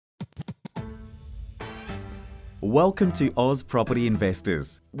Welcome to Oz Property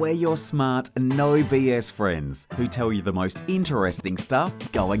Investors. We're your smart, no BS friends who tell you the most interesting stuff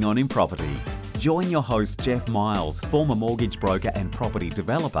going on in property. Join your host Jeff Miles, former mortgage broker and property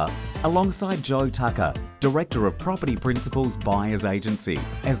developer, alongside Joe Tucker, Director of Property Principles Buyers Agency,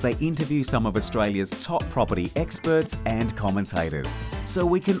 as they interview some of Australia's top property experts and commentators, so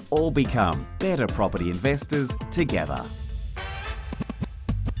we can all become better property investors together.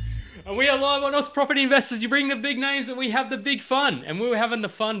 And we are live on Oz Property Investors. You bring the big names and we have the big fun. And we were having the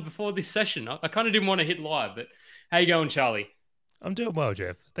fun before this session. I kind of didn't want to hit live, but how you going, Charlie? I'm doing well,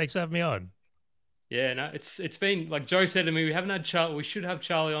 Jeff. Thanks for having me on. Yeah, no, it's been, like Joe said to me, we haven't had Charlie. We should have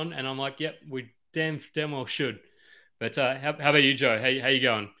Charlie on. And I'm like, yep, we damn well should. But how about you, Joe? How you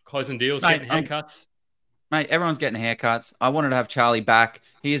going? Closing deals, Mate, getting haircuts? Mate, everyone's getting haircuts. I wanted to have Charlie back.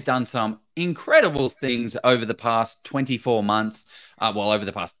 He has done some incredible things over the past 24 months. Over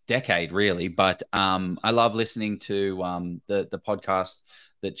the past decade, really. But I love listening to the podcast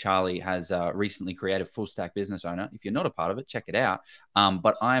that Charlie has recently created, Full Stack Business Owner. If you're not a part of it, check it out.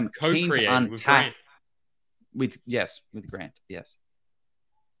 But I'm keen to unpack with Grant, yes.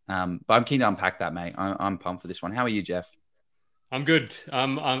 But I'm keen to unpack that, mate. I'm pumped for this one. How are you, Jeff? I'm good.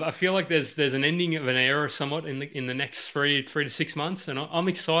 I feel like there's an ending of an era somewhat in the next three to 6 months, and I'm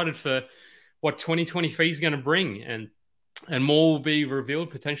excited for what 2023 is going to bring, and more will be revealed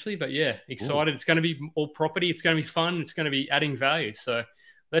potentially. But yeah, excited. Ooh. It's going to be all property. It's going to be fun. It's going to be adding value. So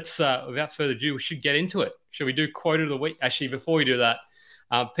let's, without further ado, we should get into it. Should we do quote of the week? Actually, before we do that,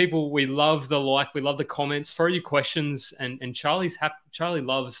 people, we love the we love the comments. Throw your questions, and Charlie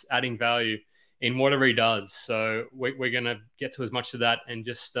loves adding value in whatever he does. So we're going to get to as much of that, and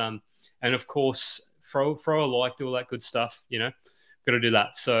just and of course throw a like, do all that good stuff. You know, got to do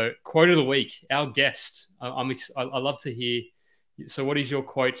that. So quote of the week, our guest. I love to hear. So what is your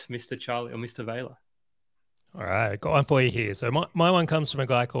quote, Mr. Charlie or Mr. Vahler? All right, got one for you here. So my one comes from a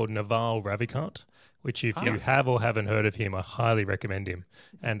guy called Vahler Ravikant, which if you have or haven't heard of him, I highly recommend him.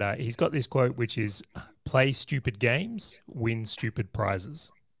 And he's got this quote, which is, "Play stupid games, win stupid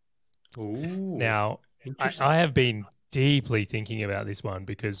prizes." Ooh, now, I have been deeply thinking about this one,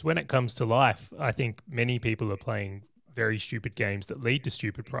 because when it comes to life, I think many people are playing very stupid games that lead to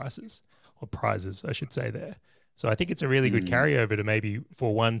stupid prizes, I should say there. So I think it's a really good carryover to maybe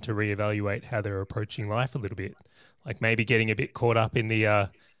for one to reevaluate how they're approaching life a little bit, like maybe getting a bit caught up in the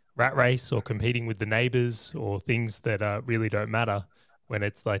rat race or competing with the neighbors or things that really don't matter, when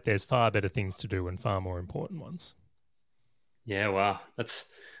it's like there's far better things to do and far more important ones. Yeah, wow, that's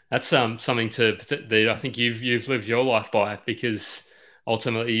something that I think you've lived your life by, because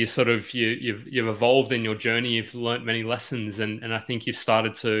ultimately you've evolved in your journey. You've learnt many lessons, and I think you've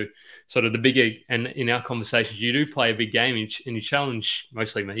started to sort of the bigger, and in our conversations you do play a big game, and you challenge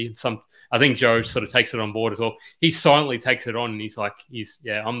mostly me, and I think Joe sort of takes it on board as well. He silently takes it on, and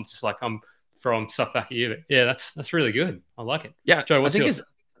I'm just like, I'm throwing stuff back at you. But yeah, that's really good. I like it. Yeah, Joe, I think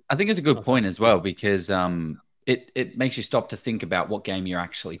it's a good point as well, because it makes you stop to think about what game you're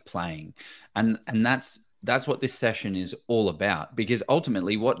actually playing. And that's what this session is all about, because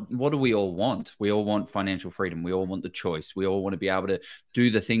ultimately what do we all want? We all want financial freedom. We all want the choice. We all want to be able to do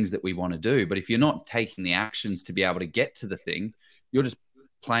the things that we want to do. But if you're not taking the actions to be able to get to the thing, you're just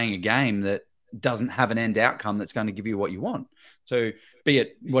playing a game that doesn't have an end outcome that's going to give you what you want. So be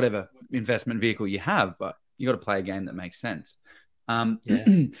it whatever investment vehicle you have, but you got to play a game that makes sense.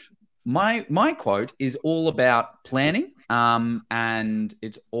 My quote is all about planning, and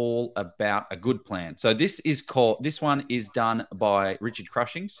it's all about a good plan. So this one is done by Richard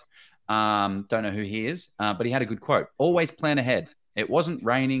Crushings. Don't know who he is, but he had a good quote. "Always plan ahead. It wasn't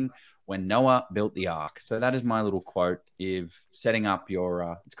raining when Noah built the ark." So that is my little quote if setting up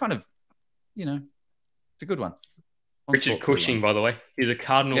your, it's kind of, it's a good one. Richard Cushing, by the way, he's a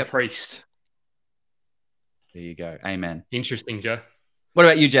cardinal priest. There you go. Amen. Interesting, Joe. What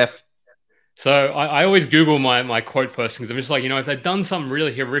about you, Jeff? So I always Google my quote person, because I'm just like, if they've done something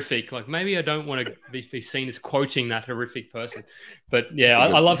really horrific, like maybe I don't want to be seen as quoting that horrific person. But yeah,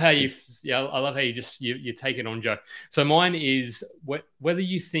 I love how you just you take it on, Joe. So mine is, whether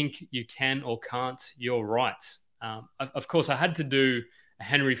you think you can or can't, you're right. Of course, I had to do a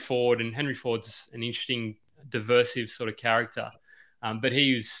Henry Ford, and Henry Ford's an interesting, diversive sort of character. But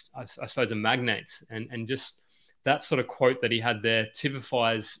he was, I suppose, a magnate, and just that sort of quote that he had there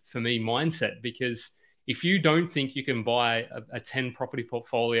typifies for me mindset, because if you don't think you can buy a 10 property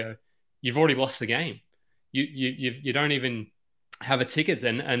portfolio, you've already lost the game. You don't even have a ticket.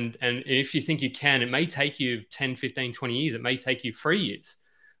 And if you think you can, it may take you 10, 15, 20 years. It may take you 3 years.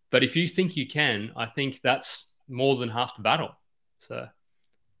 But if you think you can, I think that's more than half the battle. So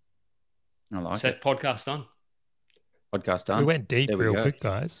I like set it. podcast on. Podcast done. We went deep There we real go. quick,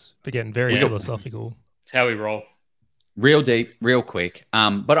 guys. We're getting very philosophical. It's how we roll. Real deep, real quick.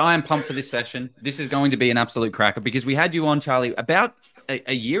 But I am pumped for this session. This is going to be an absolute cracker because we had you on, Charlie, about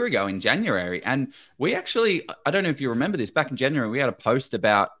a year ago in January. And we actually, I don't know if you remember this, back in January, we had a post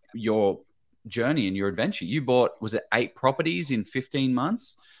about your journey and your adventure. You bought, was it 8 properties in 15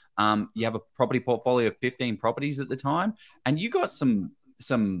 months? You have a property portfolio of 15 properties at the time. And you got some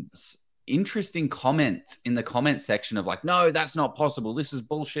interesting comments in the comment section of like, no, that's not possible. This is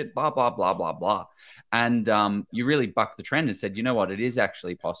bullshit, blah, blah, blah, blah, blah. And you really bucked the trend and said, you know what, it is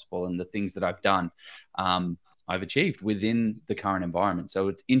actually possible. And the things that I've done, I've achieved within the current environment. So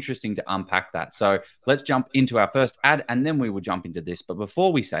it's interesting to unpack that. So let's jump into our first ad and then we will jump into this. But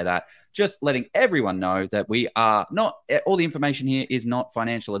before we say that, just letting everyone know that we are not, all the information here is not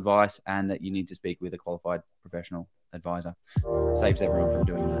financial advice and that you need to speak with a qualified professional advisor. Saves everyone from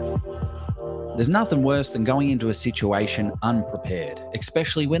doing that. There's nothing worse than going into a situation unprepared,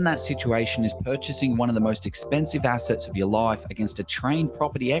 especially when that situation is purchasing one of the most expensive assets of your life against a trained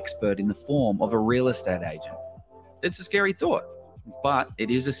property expert in the form of a real estate agent. It's a scary thought, but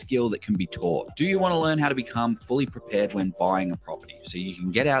it is a skill that can be taught. Do you want to learn how to become fully prepared when buying a property so you can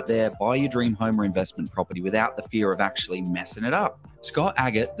get out there, buy your dream home or investment property without the fear of actually messing it up? Scott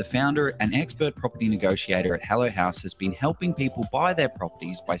Agate, the founder and expert property negotiator at Hello House, has been helping people buy their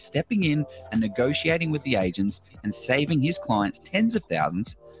properties by stepping in and negotiating with the agents and saving his clients tens of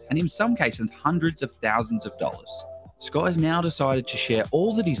thousands and in some cases hundreds of thousands of dollars. Scott has now decided to share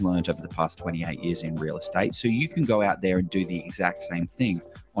all that he's learned over the past 28 years in real estate so you can go out there and do the exact same thing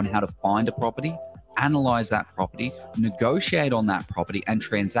on how to find a property, analyze that property, negotiate on that property, and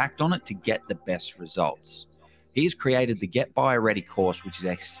transact on it to get the best results. He's created the Get Buyer Ready course, which is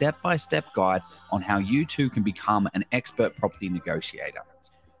a step-by-step guide on how you too can become an expert property negotiator.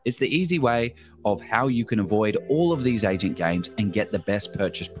 It's the easy way of how you can avoid all of these agent games and get the best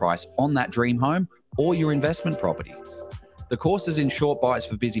purchase price on that dream home or your investment property. The course is in short bites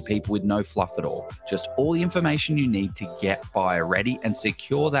for busy people with no fluff at all. Just all the information you need to get buyer ready and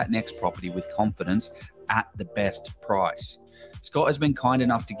secure that next property with confidence at the best price. Scott has been kind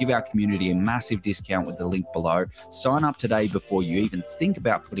enough to give our community a massive discount with the link below. Sign up today before you even think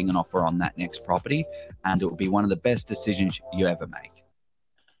about putting an offer on that next property, and it will be one of the best decisions you ever make.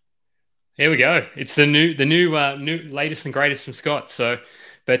 Here we go. It's the new latest and greatest from Scott. So,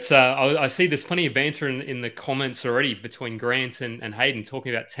 but I see there's plenty of banter in the comments already between Grant and Hayden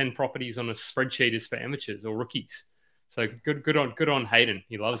talking about 10 properties on a spreadsheet is for amateurs or rookies. So good on Hayden.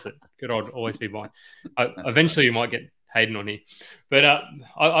 He loves it. Good on always be mine. Eventually you might get Hayden on here, but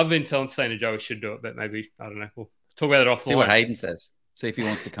I've been saying to Joe we should do it, but maybe I don't know. We'll talk about it offline. See what Hayden says. See if he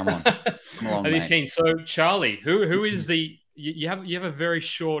wants to come on. Come along, mate. So Charlie, who is the you have a very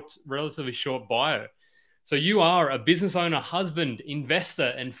short, relatively short bio. So you are a business owner, husband,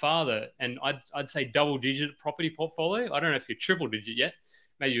 investor, and father, and I'd say double-digit property portfolio. I don't know if you're triple-digit yet.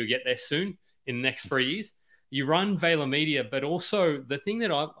 Maybe you'll get there soon in the next 3 years. You run Vahler Media, but also the thing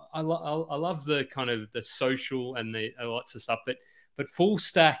that I love the kind of the social and the lots of stuff, but full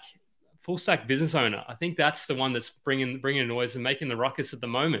stack business owner. I think that's the one that's bringing noise and making the ruckus at the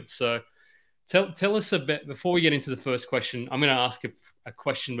moment. So tell us a bit before we get into the first question. I'm going to ask a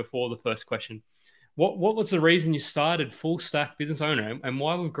question before the first question. What was the reason you started Full Stack Business Owner, and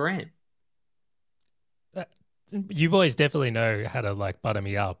why with Grant? You boys definitely know how to like butter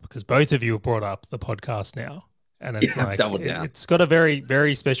me up because both of you have brought up the podcast now, and it's it's got a very,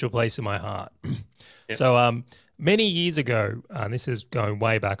 very special place in my heart. Yep. So many years ago, this is going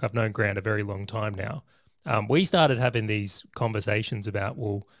way back. I've known Grant a very long time now. We started having these conversations about,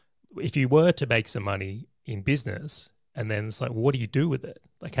 well, if you were to make some money in business, and then it's like, well, what do you do with it?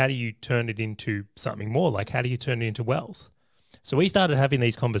 Like, how do you turn it into something more? Like, how do you turn it into wealth? So we started having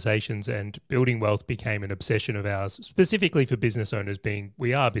these conversations, and building wealth became an obsession of ours, specifically for business owners, being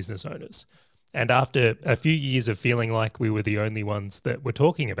we are business owners. And after a few years of feeling like we were the only ones that were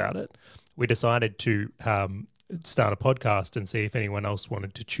talking about it, we decided to start a podcast and see if anyone else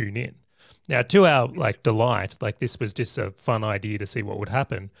wanted to tune in. Now, to our like delight, like this was just a fun idea to see what would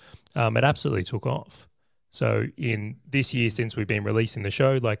happen. It absolutely took off. So in this year, since we've been releasing the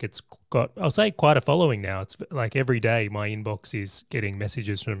show, like it's got, I'll say quite a following now. It's like every day my inbox is getting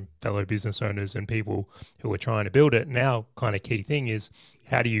messages from fellow business owners and people who are trying to build it. Now, kind of key thing is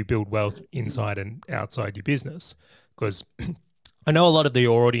how do you build wealth inside and outside your business? Because I know a lot of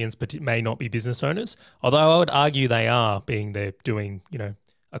your audience may not be business owners, although I would argue they are, being they're doing,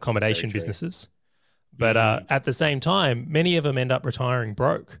 accommodation businesses. But at the same time, many of them end up retiring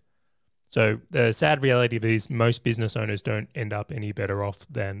broke. So the sad reality of it is most business owners don't end up any better off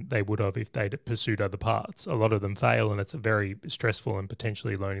than they would have if they'd pursued other paths. A lot of them fail, and it's a very stressful and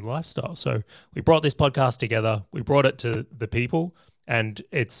potentially lonely lifestyle. So we brought this podcast together. We brought it to the people, and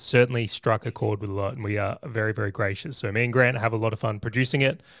it's certainly struck a chord with a lot, and we are very, very gracious. So me and Grant have a lot of fun producing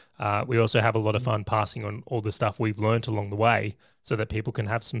it. We also have a lot of fun passing on all the stuff we've learned along the way so that people can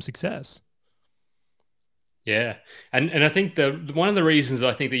have some success. Yeah. And I think one of the reasons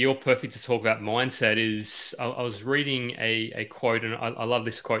I think that you're perfect to talk about mindset is I was reading a quote, and I love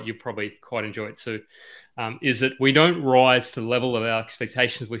this quote. You probably quite enjoy it too. Is that we don't rise to the level of our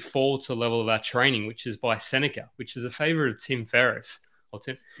expectations, we fall to the level of our training, which is by Seneca, which is a favorite of Tim Ferriss.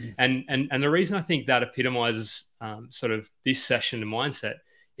 And the reason I think that epitomizes sort of this session and mindset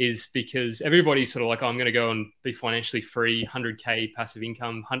is because everybody's sort of like, oh, I'm going to go and be financially free, 100K passive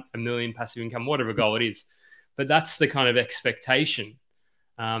income, 1 million passive income, whatever goal it is. But that's the kind of expectation.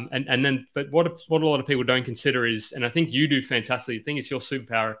 But what a lot of people don't consider is, and I think you do fantastically, I think it's your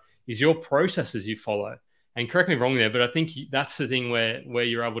superpower, is your processes you follow. And correct me if I'm wrong there, but I think that's the thing where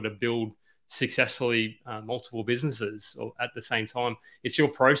you're able to build successfully multiple businesses or at the same time. It's your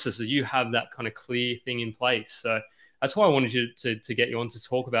processes. You have that kind of clear thing in place. So that's why I wanted you to get you on to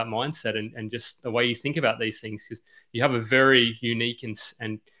talk about mindset and just the way you think about these things, because you have a very unique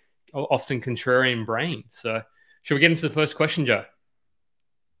and often contrarian brain. So should we get into the first question, Joe?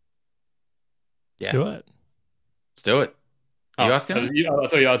 Let's do it. Let's do it. You asking? I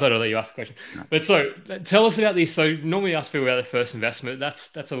thought I'd let you ask a question. No. But so tell us about this. So normally I ask people about their first investment.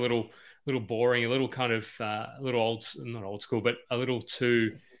 That's a little boring, a little kind of not old school, but a little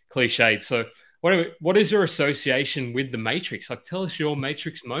too cliched. So what is your association with the Matrix? Like, tell us your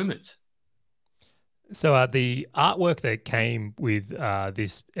Matrix moment. So the artwork that came with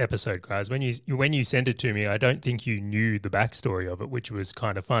this episode, guys, when you sent it to me, I don't think you knew the backstory of it, which was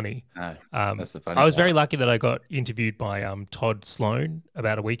kind of funny. No, that's the funny I was very lucky that I got interviewed by Todd Sloan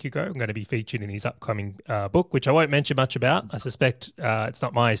about a week ago. I'm going to be featured in his upcoming book, which I won't mention much about. I suspect it's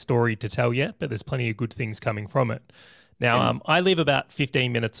not my story to tell yet, but there's plenty of good things coming from it. Now, I live about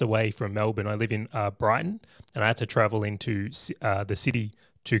 15 minutes away from Melbourne. I live in Brighton, and I had to travel into the city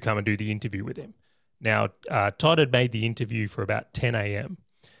to come and do the interview with him. Now, Todd had made the interview for about 10 a.m.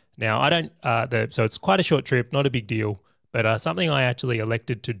 Now, so it's quite a short trip, not a big deal, but something I actually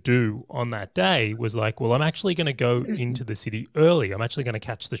elected to do on that day was like, well, I'm actually going to go into the city early. I'm actually going to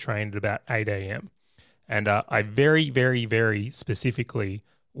catch the train at about 8 a.m. And I very, very, very specifically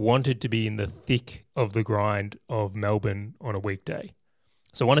wanted to be in the thick of the grind of Melbourne on a weekday.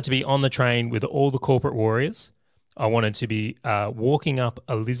 So I wanted to be on the train with all the corporate warriors. I wanted to be walking up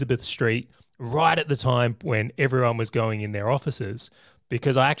Elizabeth Street right at the time when everyone was going in their offices,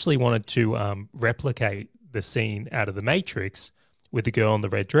 because I actually wanted to replicate the scene out of The Matrix with the girl in the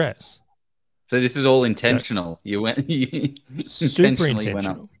red dress. So this is all intentional. So, super intentional. Went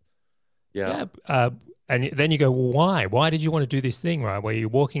up. Yeah. And then you go, well, why? Why did you want to do this thing, right? Where you're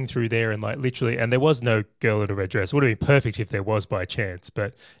walking through there and like literally, and there was no girl in a red dress. It would have been perfect if there was by chance,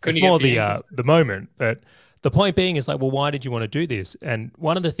 but it's more the moment. But the point being is like, well, why did you want to do this? And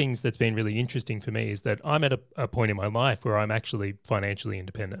one of the things that's been really interesting for me is that I'm at a point in my life where I'm actually financially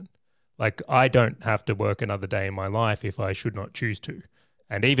independent. Like, I don't have to work another day in my life if I should not choose to.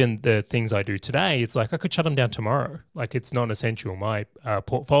 And even the things I do today, it's like I could shut them down tomorrow. Like, it's not essential. My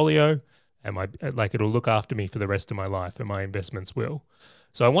portfolio and it'll look after me for the rest of my life, and my investments will.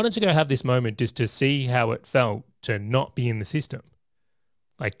 So I wanted to go have this moment just to see how it felt to not be in the system.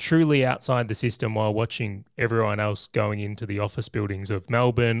 Like, truly outside the system, while watching everyone else going into the office buildings of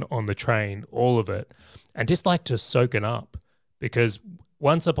Melbourne, on the train, all of it, and just like to soak it up. Because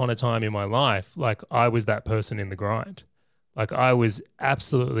once upon a time in my life, like, I was that person in the grind. Like, I was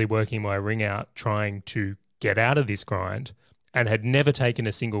absolutely working my ring out trying to get out of this grind, and had never taken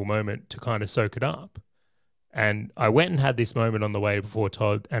a single moment to kind of soak it up. And I went and had this moment on the way before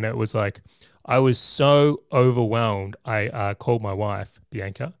Todd, and it was like, I was so overwhelmed. I called my wife,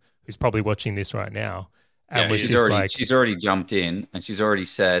 Bianca, who's probably watching this right now. And she's already jumped in, and she's already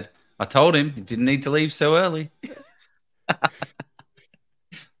said, I told him he didn't need to leave so early.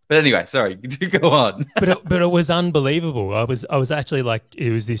 But anyway, sorry, go on. but it was unbelievable. I was actually like,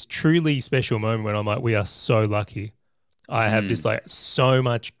 it was this truly special moment when I'm like, we are so lucky. I have just like so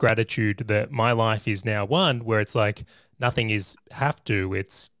much gratitude that my life is now one where it's like nothing is have to,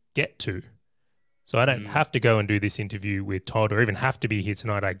 it's get to. So I don't have to go and do this interview with Todd or even have to be here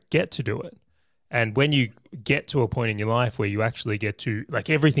tonight. I get to do it. And when you get to a point in your life where you actually get to, like,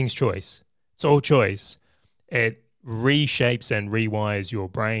 everything's choice, it's all choice, it reshapes and rewires your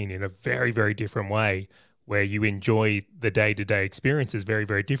brain in a very, very different way where you enjoy the day-to-day experiences very,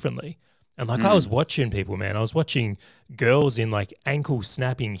 very differently. And like I was watching people, man, I was watching girls in like ankle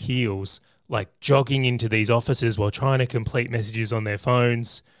snapping heels, like jogging into these offices while trying to complete messages on their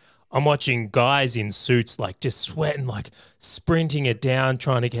phones. I'm watching guys in suits, like just sweating, like sprinting it down,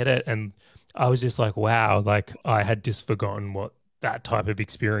 trying to get it. And I was just like, wow, like I had just forgotten what that type of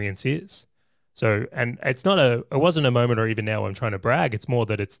experience is. So, and it wasn't a moment or even now I'm trying to brag. It's more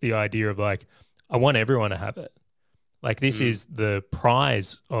that it's the idea of like, I want everyone to have it. Like this is the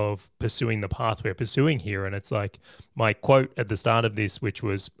prize of pursuing the path we're pursuing here. And it's like my quote at the start of this, which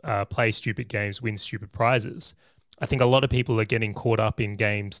was play stupid games, win stupid prizes. I think a lot of people are getting caught up in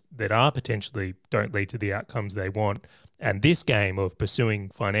games that are potentially don't lead to the outcomes they want. And this game of pursuing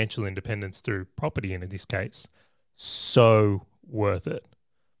financial independence through property, in this case, so worth it.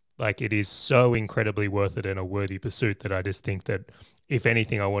 Like it is so incredibly worth it and a worthy pursuit that I just think that if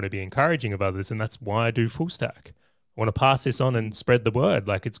anything, I want to be encouraging of others. And that's why I do full stack. I want to pass this on and spread the word.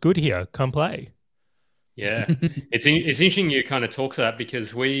 Like it's good here. Come play. Yeah, it's interesting you kind of talk to that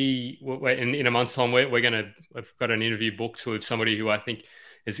because we're in a month's time we've got an interview booked with somebody who I think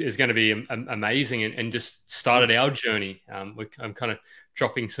is going to be amazing and just started our journey. I'm kind of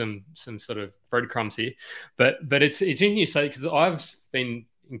dropping some sort of breadcrumbs here, but it's interesting you say because I've been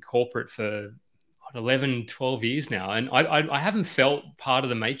in corporate for 11, 12 years now, and I haven't felt part of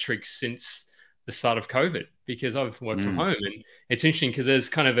the matrix since the start of COVID because I've worked from home, and it's interesting because there's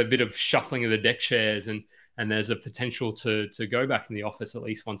kind of a bit of shuffling of the deck chairs and there's a potential to go back in the office at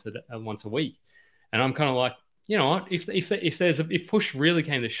least once a week. And I'm kind of like, you know what, if push really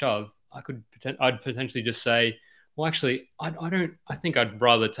came to shove, I'd potentially just say, well, actually, I think I'd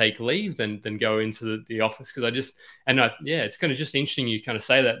rather take leave than go into the office because it's kind of just interesting you kind of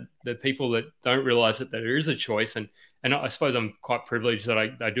say that the people that don't realize that there is a choice and I suppose I'm quite privileged that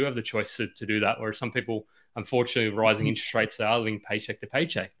I do have the choice to do that, whereas some people, unfortunately, rising interest rates, they are living paycheck to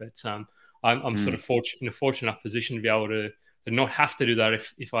paycheck. But I'm sort of in a fortunate enough position to be able to not have to do that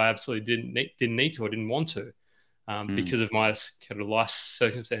if I absolutely didn't need to or didn't want to because of my kind of life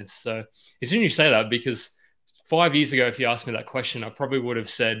circumstance. So it's interesting you say that because 5 years ago, if you asked me that question, I probably would have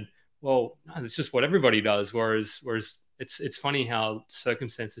said, well, no, it's just what everybody does. Whereas it's funny how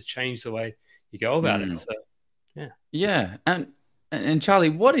circumstances change the way you go about it. So, yeah. And Charlie,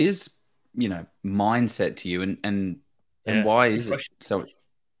 what is, mindset to you and why is it so,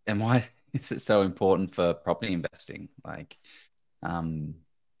 and why is it so important for property investing? Like,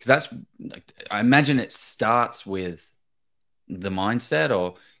 because that's, I imagine it starts with the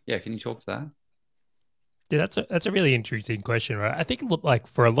mindset can you talk to that? Yeah, that's a really interesting question, right? I think like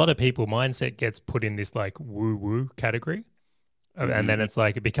for a lot of people, mindset gets put in this like woo-woo category. And then it's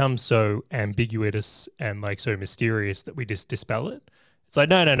like it becomes so ambiguous and like so mysterious that we just dispel it. It's like,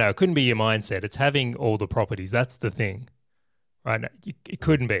 no, it couldn't be your mindset. It's having all the properties. That's the thing, right? No, it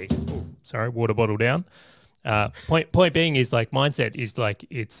couldn't be. Ooh, sorry, water bottle down. Point being is like mindset is like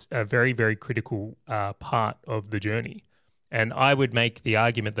it's a very, very critical part of the journey. And I would make the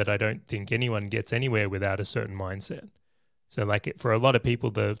argument that I don't think anyone gets anywhere without a certain mindset. So like for a lot of people,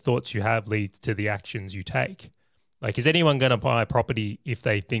 the thoughts you have leads to the actions you take. Like, is anyone going to buy a property if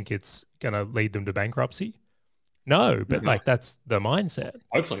they think it's going to lead them to bankruptcy? No, but like that's the mindset.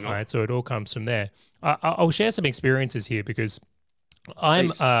 Hopefully not. Right? So it all comes from there. I'll share some experiences here because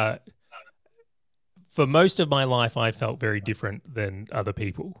I'm, for most of my life, I felt very different than other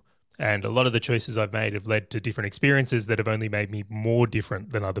people. And a lot of the choices I've made have led to different experiences that have only made me more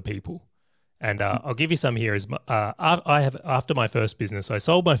different than other people. And I'll give you some here. After my first business, I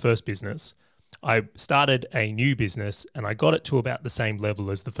sold my first business. I started a new business and I got it to about the same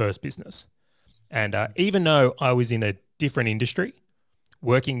level as the first business. And even though I was in a different industry,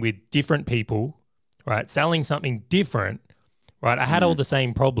 working with different people, right, selling something different, right, I had all the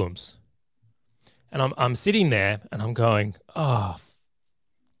same problems. And I'm sitting there and I'm going, I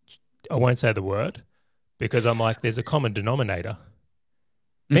won't say the word because I'm like, there's a common denominator.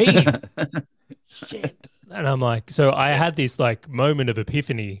 Me. Shit. And I'm like, so I had this like moment of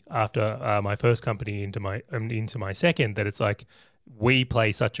epiphany after my first company into my second that it's like we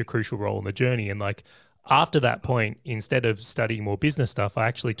play such a crucial role in the journey. And like after that point, instead of studying more business stuff, I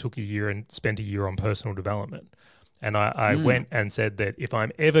actually took a year and spent a year on personal development. And I went and said that if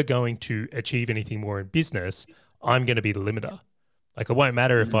I'm ever going to achieve anything more in business, I'm going to be the limiter. Like it won't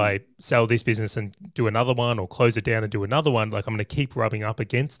matter if I sell this business and do another one or close it down and do another one. Like I'm going to keep rubbing up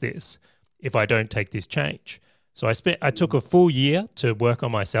against this if I don't take this change. So I took a full year to work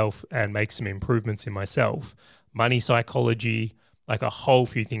on myself and make some improvements in myself, money psychology, like a whole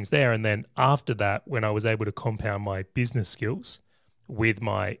few things there. And then after that, when I was able to compound my business skills with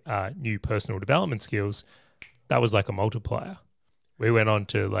my new personal development skills, that was like a multiplier, we went on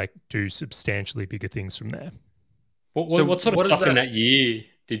to like do substantially bigger things from there. What sort of stuff in that year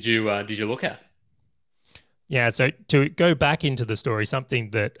did you look at? Yeah, so to go back into the story, something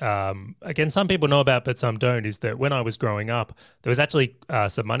that, again, some people know about, but some don't, is that when I was growing up, there was actually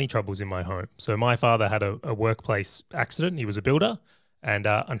some money troubles in my home. So my father had a workplace accident. He was a builder and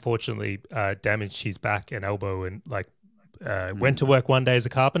unfortunately damaged his back and elbow and went to work one day as a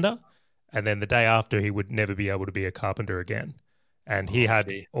carpenter. And then the day after, he would never be able to be a carpenter again. And he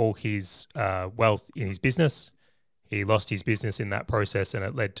had all his wealth in his business. He lost his business in that process, and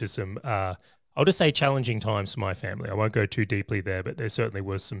it led to some I'll just say challenging times for my family. I won't go too deeply there, but there certainly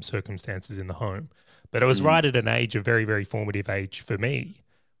was some circumstances in the home. But it was right at an age, a very, very formative age for me,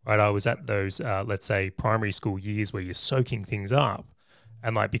 right? I was at those, let's say, primary school years where you're soaking things up.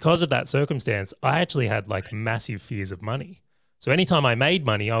 And like, because of that circumstance, I actually had like massive fears of money. So anytime I made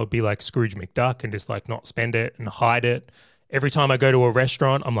money, I would be like Scrooge McDuck and just like not spend it and hide it. Every time I go to a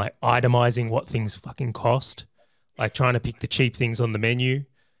restaurant, I'm like itemizing what things fucking cost, like trying to pick the cheap things on the menu.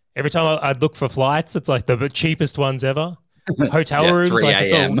 Every time I'd look for flights, it's like the cheapest ones ever. Hotel rooms, like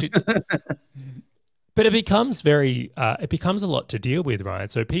it's all. But it becomes it becomes a lot to deal with,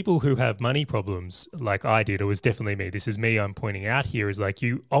 right? So people who have money problems, like I did, it was definitely me. This is me I'm pointing out here, is like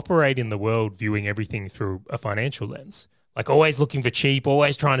you operate in the world viewing everything through a financial lens, like always looking for cheap,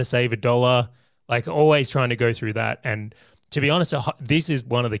 always trying to save $1, like always trying to go through that. And to be honest, this is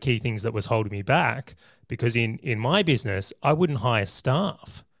one of the key things that was holding me back, because in my business, I wouldn't hire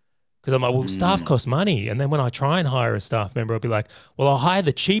staff. Because I'm like, well, staff cost money. And then when I try and hire a staff member, I'll be like, well, I'll hire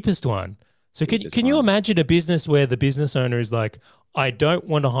the cheapest one. So can you imagine a business where the business owner is like, I don't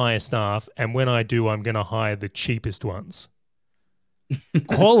want to hire staff, and when I do, I'm going to hire the cheapest ones.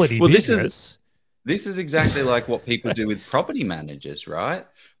 Quality business. This is exactly like what people do with property managers, right?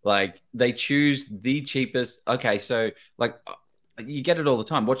 Like they choose the cheapest. Okay, so like you get it all the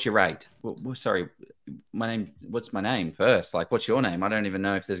time. What's your rate? Sorry, what's my name first? Like, what's your name? I don't even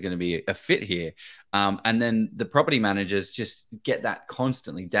know if there's going to be a fit here. And then the property managers just get that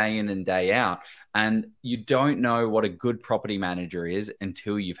constantly, day in and day out. And you don't know what a good property manager is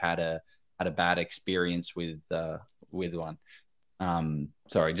until you've had a bad experience with one.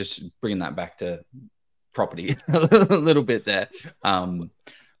 Sorry, just bringing that back to property a little bit there.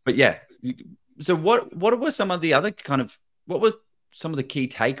 But yeah, so what were some of the other what were some of the key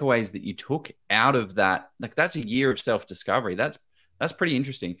takeaways that you took out of that? Like, that's a year of self-discovery. That's pretty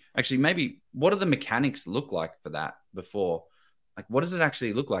interesting. Actually, maybe what do the mechanics look like for that before? Like, what does it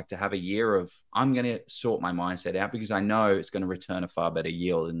actually look like to have a year of, I'm going to sort my mindset out because I know it's going to return a far better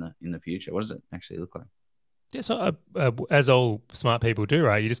yield in the future? What does it actually look like? Yeah, so as all smart people do,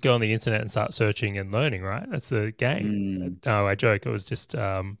 right? You just go on the internet and start searching and learning, right? That's the game. No, I joke. It was just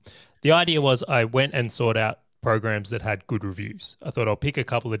the idea was I went and sought out programs that had good reviews. I thought I'll pick a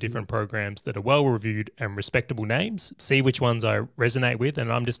couple of different programs that are well reviewed and respectable names, see which ones I resonate with,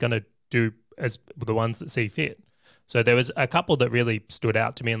 and I'm just going to do as the ones that see fit. So there was a couple that really stood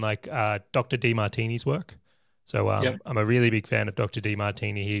out to me, and like Dr. DeMartini's work. So I'm a really big fan of Dr.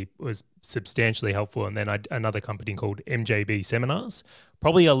 DeMartini. He was substantially helpful. And then another company called MJB Seminars,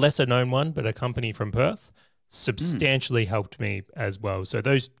 probably a lesser known one, but a company from Perth, substantially helped me as well. So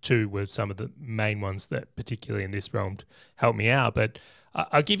those two were some of the main ones that particularly in this realm helped me out. But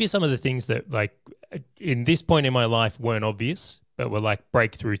I'll give you some of the things that like in this point in my life weren't obvious, but were like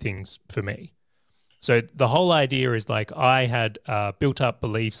breakthrough things for me. So the whole idea is like I had built up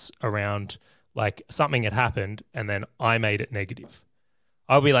beliefs around like something had happened and then I made it negative.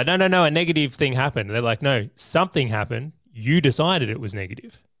 I'll be like, no, a negative thing happened. And they're like, no, something happened. You decided it was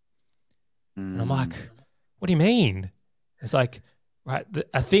negative. And I'm like, what do you mean? It's like, right,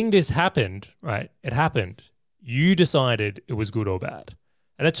 a thing just happened, right? It happened. You decided it was good or bad.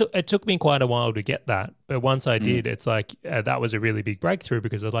 And it took me quite a while to get that. But once I did, it's like, that was a really big breakthrough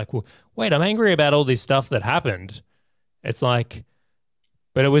because I was like, well, wait, I'm angry about all this stuff that happened. It's like,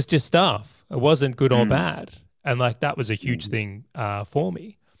 but it was just stuff. It wasn't good or bad. And like, that was a huge thing for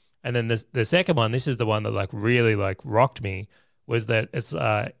me. And then the second one, this is the one that like really like rocked me, was that it's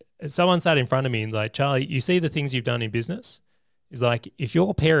someone sat in front of me and like, Charlie, you see the things you've done in business? It's like, if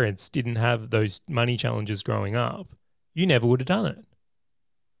your parents didn't have those money challenges growing up, you never would have done it.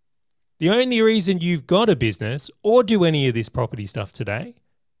 The only reason you've got a business or do any of this property stuff today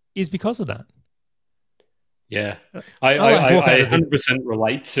is because of that. Yeah, I 100%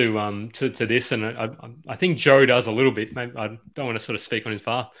 relate to this, and I think Joe does a little bit. Maybe I don't want to sort of speak on his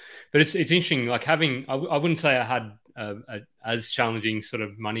behalf, but it's interesting. Like having, I wouldn't say I had as challenging sort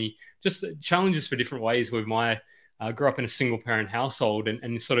of money, just challenges for different ways. With my grew up in a single parent household,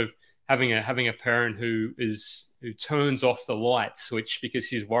 and sort of having a parent who turns off the light switch because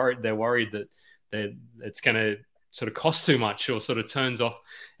they're worried that it's going to sort of cost too much, or sort of turns off,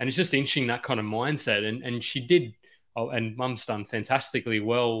 and it's just inching that kind of mindset. And she did, and Mum's done fantastically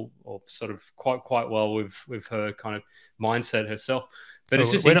well, or sort of quite well with her kind of mindset herself. But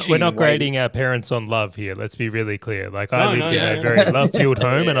it's just we're not grading our parents on love here. Let's be really clear. Like, I lived in a very love-filled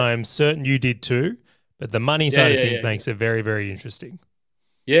home, and I am certain you did too. But the money side of things makes it very, very interesting.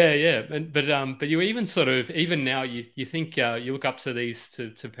 Yeah. But you even sort of, even now, you think you look up to these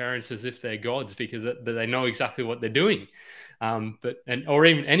to parents as if they're gods, because they know exactly what they're doing. Or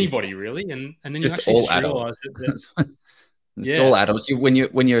even anybody really, and then just you actually all adults. It's all adults. When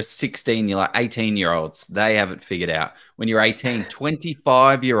you're 16, you're like 18-year-olds. They have it figured out. When you're 18,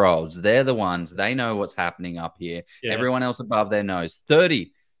 25-year-olds, they're the ones. They know what's happening up here. Yeah. Everyone else above their nose.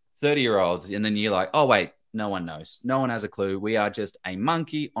 30-year-olds, and then you're like, oh wait, no one knows. No one has a clue. We are just a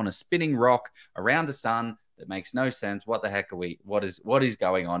monkey on a spinning rock around the sun. That makes no sense. What the heck are we? What is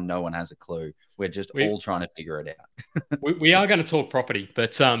going on? No one has a clue. We're just all trying to figure it out. we are going to talk property,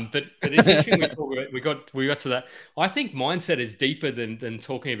 but it's interesting we got to that. I think mindset is deeper than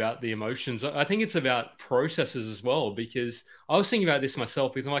talking about the emotions. I think it's about processes as well, because I was thinking about this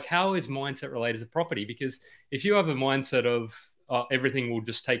myself, because I'm like, how is mindset related to property? Because if you have a mindset of everything will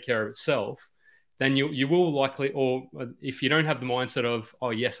just take care of itself, then you will likely, or if you don't have the mindset of,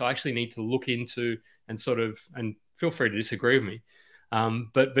 oh yes, I actually need to look into and feel free to disagree with me,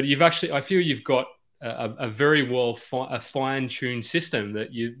 but you've actually, I feel you've got a very well fine-tuned system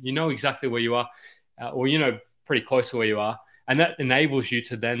that you know exactly where you are, or pretty close to where you are, and that enables you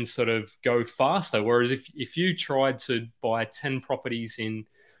to then sort of go faster. Whereas if you tried to buy 10 properties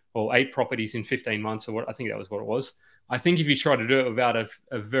or 8 properties in 15 months, or what, I think that was what it was. I think if you try to do it without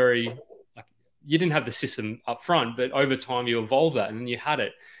a very, you didn't have the system up front, but over time you evolve that, and then you had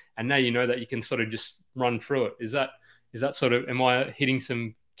it. And now you know that you can sort of just run through it. Is that sort of, am I hitting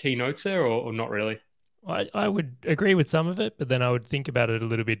some key notes there, or not really? I would agree with some of it, but then I would think about it a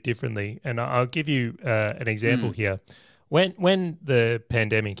little bit differently. And I'll give you an example here. When the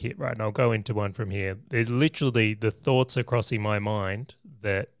pandemic hit, right, and I'll go into one from here, there's literally the thoughts are crossing my mind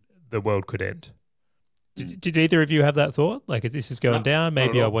that the world could end. Did either of you have that thought? Like, if this is going down,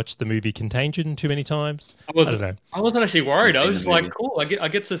 maybe I watched the movie Contagion too many times. I don't know. I wasn't actually worried. I was just like, cool. I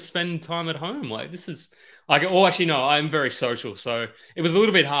get to spend time at home. Like, this is like, oh, actually, no, I'm very social. So it was a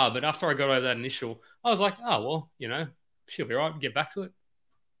little bit hard. But after I got over that initial, I was like, oh, well, she'll be right. Get back to it.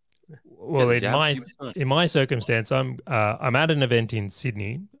 Well, in my circumstance, I'm at an event in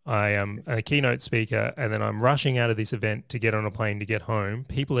Sydney. I am a keynote speaker, and then I'm rushing out of this event to get on a plane to get home.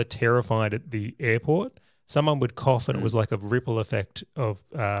 People are terrified at the airport. Someone would cough, and it was like a ripple effect of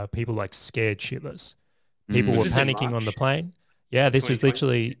people like scared shitless. People were panicking on the plane. Yeah, this was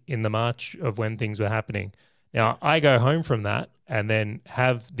literally in the March of when things were happening. Now, I go home from that and then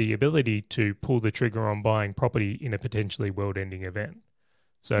have the ability to pull the trigger on buying property in a potentially world-ending event.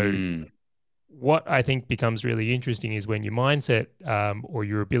 So what I think becomes really interesting is when your mindset or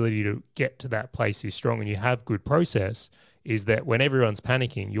your ability to get to that place is strong and you have good process, is that when everyone's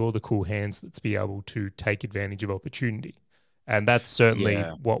panicking, you're the cool hands that's be able to take advantage of opportunity. And that's certainly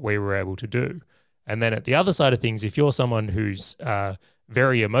what we were able to do. And then at the other side of things, if you're someone who's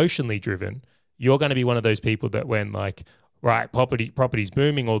very emotionally driven, you're going to be one of those people that when like, right, property's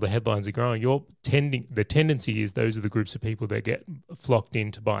booming, all the headlines are growing, the tendency is those are the groups of people that get flocked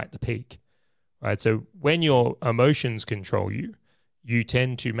in to buy at the peak, right? So when your emotions control you, you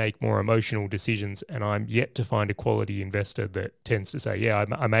tend to make more emotional decisions, and I'm yet to find a quality investor that tends to say, yeah,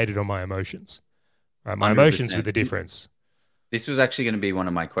 I made it on my emotions. Right? My 100%. Emotions were the difference. This was actually going to be one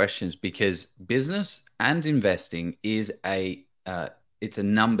of my questions, because business and investing is it's a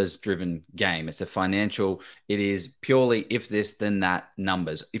numbers-driven game. It's a financial, it is purely if this, then that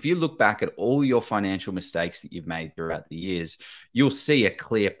numbers. If you look back at all your financial mistakes that you've made throughout the years, you'll see a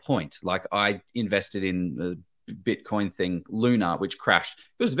clear point. Like I invested in the Bitcoin thing, Luna, which crashed.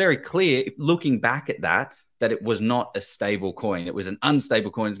 It was very clear looking back at that it was not a stable coin. It was an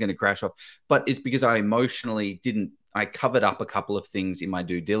unstable coin. It's going to crash off. But it's because I emotionally I covered up a couple of things in my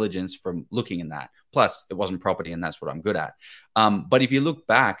due diligence from looking in that. Plus, it wasn't property, and that's what I'm good at. But if you look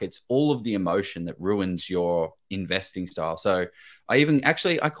back, it's all of the emotion that ruins your investing style. So I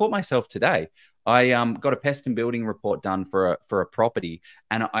caught myself today. I got a pest and building report done for a property,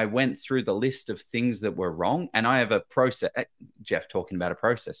 and I went through the list of things that were wrong. And I have a process. Jeff talking about a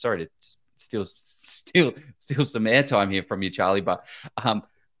process. Sorry to steal some airtime here from you, Charlie, but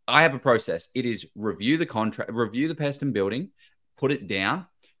I have a process. It is review the contract, review the pest and building, put it down,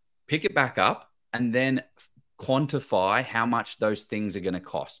 pick it back up, and then quantify how much those things are going to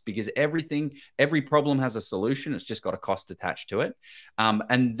cost, because every problem has a solution. It's just got a cost attached to it.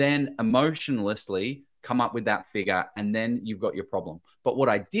 And then emotionlessly come up with that figure, and then you've got your problem. But what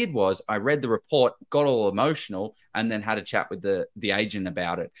I did was I read the report, got all emotional, and then had a chat with the agent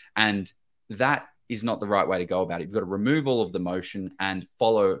about it. And that is not the right way to go about it. You've got to remove all of the emotion and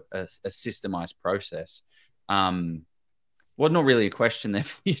follow a systemized process. Well, not really a question there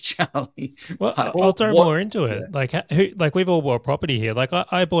for you, Charlie. Well, I'll throw more into it. Yeah. Like we've all bought property here. Like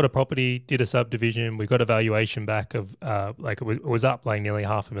I bought a property, did a subdivision. We got a valuation back of like it was up like nearly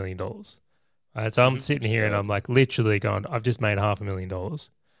 $500,000. Right? So I'm sitting here and I'm like literally going, I've just made $500,000.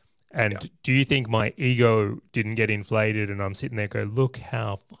 And do you think my ego didn't get inflated? And I'm sitting there going, look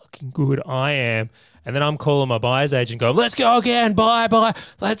how fucking good I am. And then I'm calling my buyer's agent going, let's go again, buy,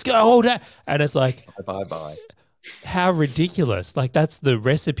 let's go all day. And it's like, buy. How ridiculous. Like that's the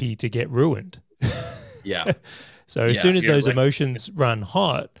recipe to get ruined. Yeah. So as soon as those emotions run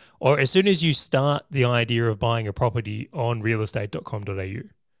hot, or as soon as you start the idea of buying a property on realestate.com.au,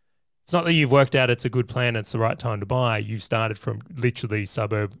 it's not that you've worked out it's a good plan, it's the right time to buy. You've started from literally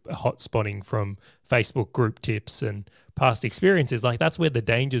suburb hotspotting from Facebook group tips and past experiences. Like that's where the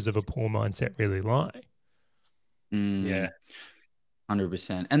dangers of a poor mindset really lie. Yeah.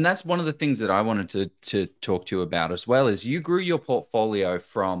 100%. And that's one of the things that I wanted to talk to you about as well, is you grew your portfolio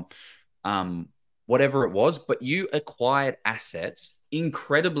from whatever it was, but you acquired assets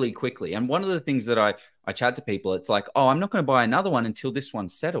incredibly quickly. And one of the things that I chat to people, it's like, oh, I'm not going to buy another one until this one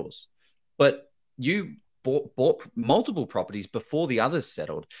settles. But you bought multiple properties before the others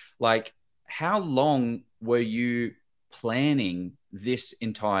settled. Like, how long were you planning this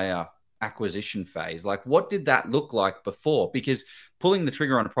entire acquisition phase? Like, what did that look like before? Because pulling the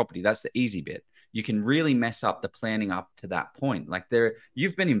trigger on a property, that's the easy bit. You can really mess up the planning up to that point. Like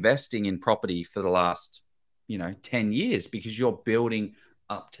you've been investing in property for the last, 10 years because you're building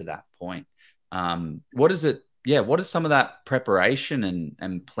up to that point. What does some of that preparation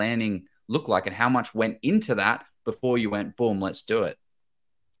and planning look like, and how much went into that before you went, boom, let's do it?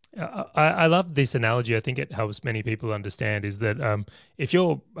 I love this analogy. I think it helps many people understand is that if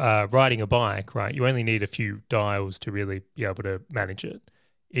you're riding a bike, right, you only need a few dials to really be able to manage it.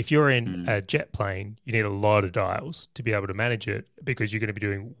 If you're in a jet plane, you need a lot of dials to be able to manage it because you're going to be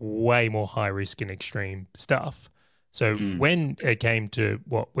doing way more high risk and extreme stuff. So when it came to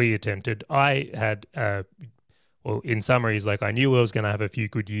what we attempted, I had, in summary, is like I knew I was going to have a few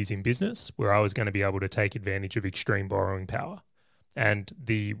good years in business where I was going to be able to take advantage of extreme borrowing power. And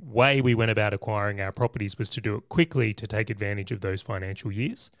the way we went about acquiring our properties was to do it quickly to take advantage of those financial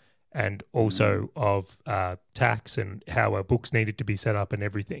years and also of tax and how our books needed to be set up and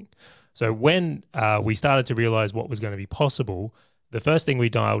everything. So when we started to realize what was going to be possible, the first thing we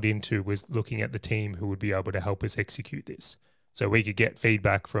dialed into was looking at the team who would be able to help us execute this. So we could get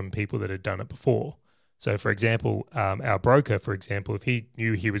feedback from people that had done it before. So for example, our broker, for example, if he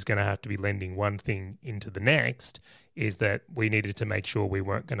knew he was going to have to be lending one thing into the next, is that we needed to make sure we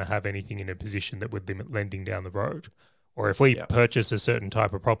weren't going to have anything in a position that would limit lending down the road. Or if we purchase a certain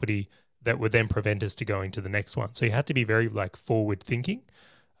type of property that would then prevent us to going to the next one. So you had to be very forward thinking.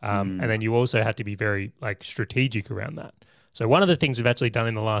 And then you also had to be very strategic around that. So one of the things we've actually done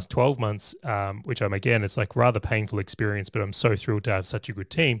in the last 12 months, which it's rather painful experience, but I'm so thrilled to have such a good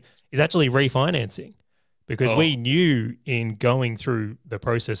team, is actually refinancing. Because we knew in going through the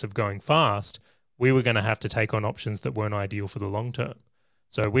process of going fast, we were going to have to take on options that weren't ideal for the long term.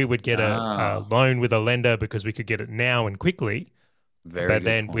 So we would get a loan with a lender because we could get it now and quickly. But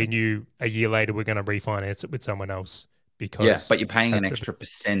then we knew a year later we're going to refinance it with someone else because but you're paying an extra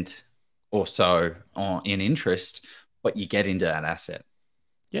 % or so in interest, but you get into that asset.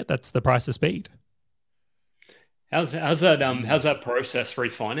 Yeah, that's the price of speed. How's that process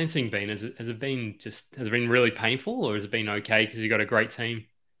refinancing been? Has it been really painful, or has it been okay because you got a great team?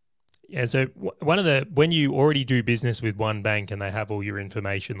 Yeah, so when you already do business with one bank and they have all your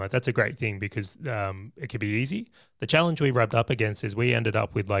information, that's a great thing because it can be easy. The challenge we rubbed up against is we ended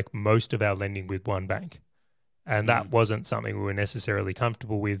up with most of our lending with one bank. And that wasn't something we were necessarily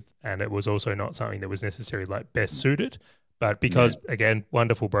comfortable with. And it was also not something that was necessarily best suited. But because, again,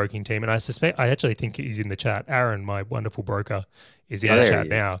 wonderful broking team, and I actually think he's in the chat. Aaron, my wonderful broker, is in the chat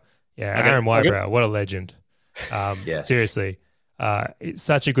now. Yeah, Aaron Wybrow, what a legend. Seriously. It's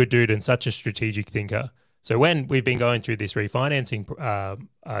such a good dude and such a strategic thinker. So when we've been going through this refinancing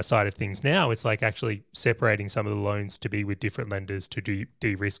side of things now, it's actually separating some of the loans to be with different lenders to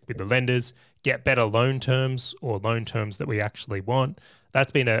de-risk with the lenders, get better loan terms or loan terms that we actually want.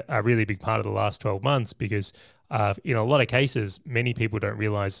 That's been a really big part of the last 12 months because in a lot of cases, many people don't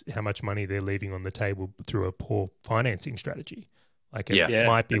realize how much money they're leaving on the table through a poor financing strategy. Like it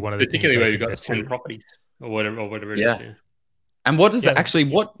might be one of the things, particularly where you've got 10 properties or whatever it is. Yeah. And what does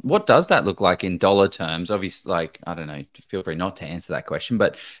what does that look like in dollar terms? Obviously, like, I don't know, feel free not to answer that question,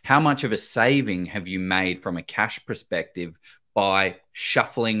 but how much of a saving have you made from a cash perspective by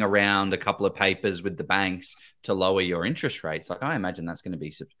shuffling around a couple of papers with the banks to lower your interest rates? Like, I imagine that's going to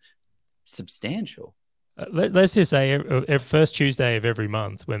be substantial. Let's just say first Tuesday of every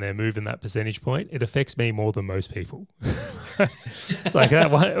month when they're moving that percentage point, it affects me more than most people. It's like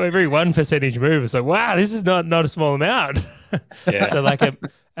every 1% move, it's like, wow, this is not a small amount. Yeah. So like it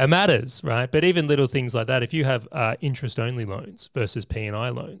matters, right? But even little things like that, if you have interest-only loans versus P&I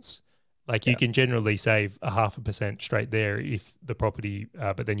loans, like you can generally save 0.5% straight there if the property,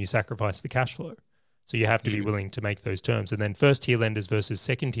 but then you sacrifice the cash flow. So you have to be willing to make those terms. And then first-tier lenders versus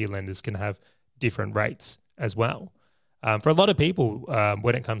second-tier lenders can have different rates as well. For a lot of people,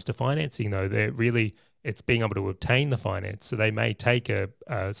 when it comes to financing, though, it's being able to obtain the finance. So they may take a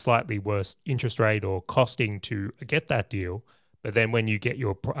slightly worse interest rate or costing to get that deal. But then when you get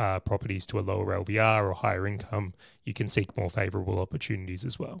your properties to a lower LVR or higher income, you can seek more favorable opportunities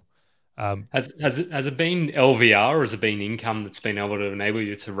as well. Has it been LVR or has it been income that's been able to enable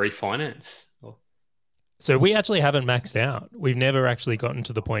you to refinance? So we actually haven't maxed out. We've never actually gotten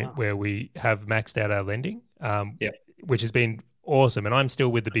to the point where we have maxed out our lending, which has been awesome. And I'm still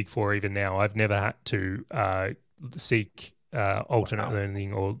with the Big Four even now. I've never had to seek alternate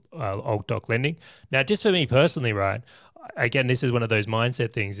lending or alt doc lending. Now, just for me personally, right, again, this is one of those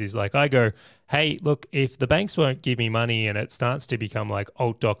mindset things is like I go, hey, look, if the banks won't give me money and it starts to become like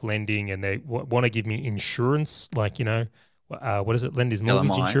alt doc lending and they want to give me insurance, like, what is it? Lenders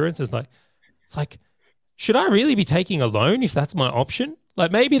mortgage insurance. It's like, should I really be taking a loan if that's my option?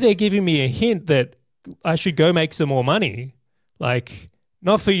 Like maybe they're giving me a hint that I should go make some more money. Like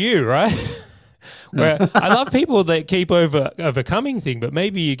not for you, right? Where I love people that keep overcoming thing, but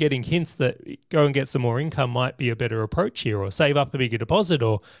maybe you're getting hints that go and get some more income might be a better approach here, or save up a bigger deposit,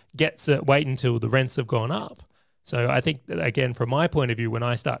 or wait until the rents have gone up. So I think that, again, from my point of view, when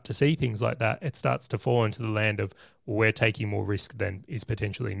I start to see things like that, it starts to fall into the land of we're taking more risk than is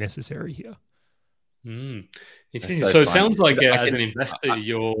potentially necessary here. Interesting. So it sounds like as an investor,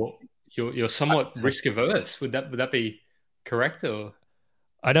 you're somewhat risk averse. Would that be correct? Or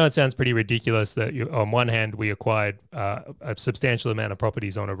I know it sounds pretty ridiculous that on one hand we acquired a substantial amount of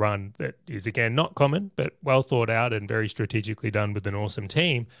properties on a run that is again not common, but well thought out and very strategically done with an awesome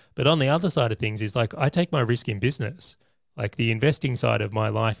team. But on the other side of things is like I take my risk in business. Like the investing side of my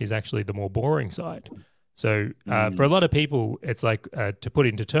life is actually the more boring side. So for a lot of people, it's like to put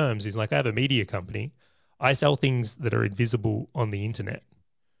into terms is like I have a media company. I sell things that are invisible on the internet,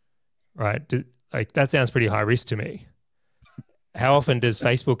 right? Like that sounds pretty high risk to me. How often does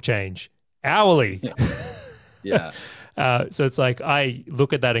Facebook change? Hourly. Yeah. So it's like I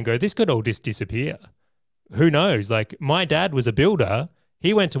look at that and go, this could all just disappear. Who knows? Like my dad was a builder.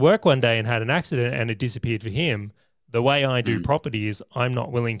 He went to work one day and had an accident and it disappeared for him. The way I do property is I'm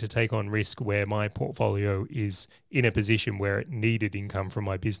not willing to take on risk where my portfolio is in a position where it needed income from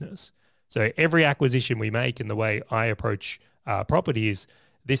my business. So every acquisition we make and the way I approach property is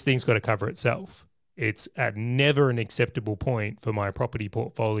this thing's got to cover itself. It's at never an acceptable point for my property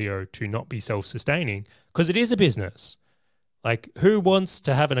portfolio to not be self-sustaining because it is a business. Like who wants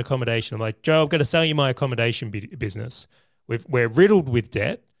to have an accommodation? I'm like, Joe, I'm going to sell you my accommodation business. We're riddled with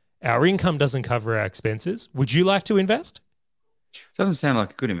debt. Our income doesn't cover our expenses. Would you like to invest? Doesn't sound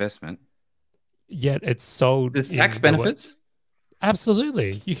like a good investment. Yet it's sold. There's tax benefits?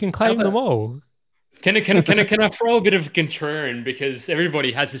 Absolutely. You can claim them all. Can I throw a bit of contrarian because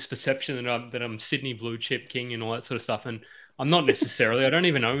everybody has this perception that I'm Sydney blue chip king and all that sort of stuff, and I'm not necessarily. I don't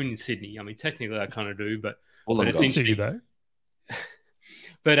even own Sydney. I mean, technically I kind of do, but it's interesting though.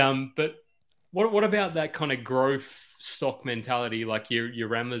 But what about that kind of growth stock mentality, like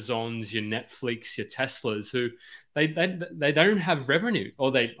your Amazons, your Netflix, your Teslas, who they don't have revenue,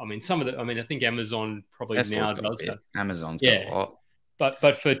 or I think Amazon probably Tesla's now does have. Amazon's got a lot.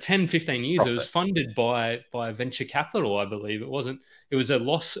 But for 10, 15 years, it was funded by venture capital, I believe. It was a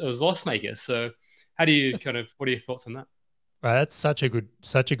loss maker. So what are your thoughts on that? Right, that's such a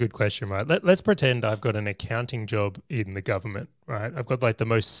good question, right? Let's pretend I've got an accounting job in the government, right? I've got like the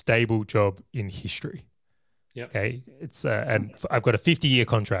most stable job in history. Yeah. Okay. It's and I've got a 50-year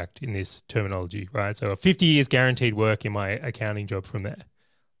contract in this terminology, right? So 50 years guaranteed work in my accounting job from there.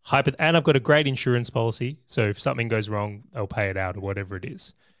 And I've got a great insurance policy. So if something goes wrong, they'll pay it out or whatever it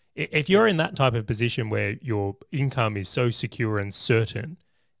is. If you're in that type of position where your income is so secure and certain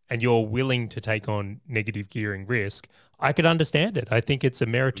and you're willing to take on negative gearing risk, I could understand it. I think it's a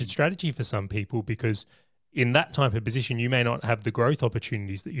merited strategy for some people because in that type of position, you may not have the growth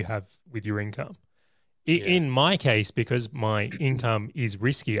opportunities that you have with your income. In my case, because my income is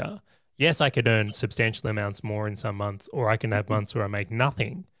riskier, yes, I could earn substantial amounts more in some months, or I can have months where I make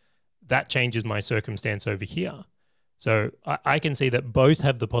nothing. That changes my circumstance over here. So I can see that both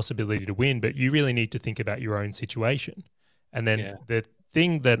have the possibility to win, but you really need to think about your own situation. And then the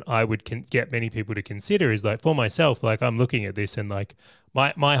thing that I would get many people to consider is like, for myself, like I'm looking at this and like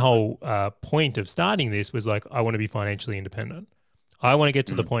my whole point of starting this was like, I want to be financially independent. I want to get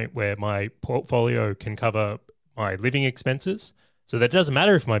to the point where my portfolio can cover my living expenses so that it doesn't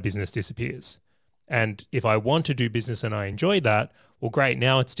matter if my business disappears. And if I want to do business and I enjoy that, well, great.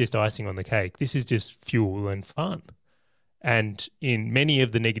 Now it's just icing on the cake. This is just fuel and fun. And in many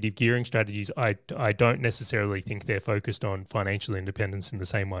of the negative gearing strategies, I don't necessarily think they're focused on financial independence in the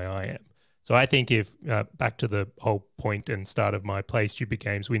same way I am. So I think if, back to the whole point and start of my play stupid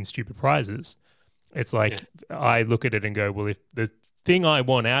games, win stupid prizes, it's like I look at it and go, well, if the thing I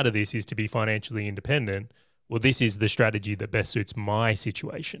want out of this is to be financially independent, well, this is the strategy that best suits my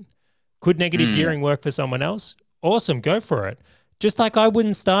situation. Could negative gearing work for someone else? Awesome, go for it. Just like I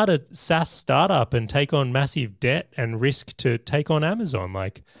wouldn't start a SaaS startup and take on massive debt and risk to take on Amazon.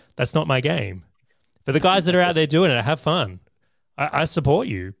 Like, that's not my game. For the guys that are out there doing it, have fun. I support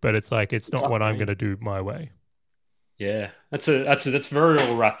you, but it's like, it's not what I'm going to do my way. Yeah, that's very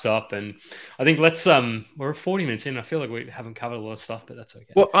all wrapped up. And I think we're 40 minutes in. I feel like we haven't covered a lot of stuff, but that's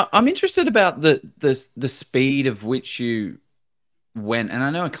okay. Well, I'm interested about the speed of which you went, and I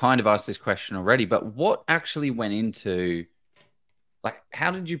know I kind of asked this question already, but what actually went into, like,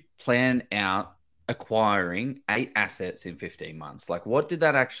 how did you plan out acquiring 8 assets in 15 months? Like, what did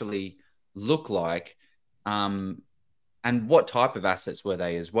that actually look like? And what type of assets were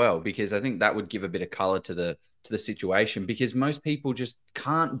they as well? Because I think that would give a bit of color to the situation, because most people just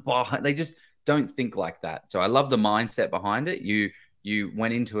can't buy, they just don't think like that. So I love the mindset behind it. You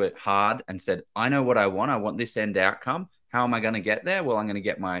went into it hard and said, I know what I want. I want this end outcome. How am I going to get there? Well, I'm going to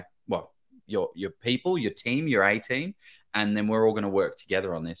get your people, your team, your A team, and then we're all going to work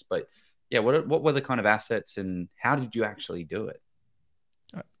together on this. But yeah, what were the kind of assets and how did you actually do it?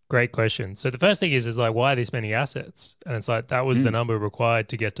 Great question. So the first thing is like, why this many assets? And it's like, that was the number required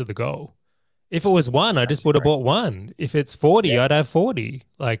to get to the goal. If it was 1, I just would have bought 1. If it's 40, I'd have 40.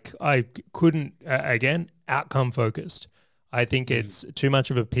 Like, I couldn't, again, outcome focused. I think it's too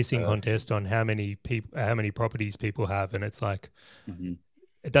much of a pissing contest on how many properties people have. And it's like,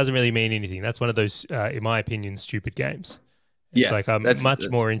 it doesn't really mean anything. That's one of those, in my opinion, stupid games. It's like, I'm much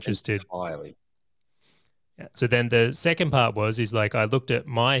more interested. Entirely. Yeah. So then the second part is like, I looked at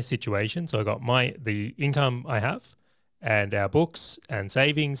my situation. So I got the income I have and our books and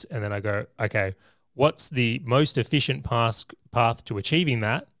savings. And then I go, okay, what's the most efficient path to achieving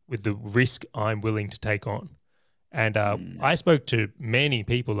that with the risk I'm willing to take on? And I spoke to many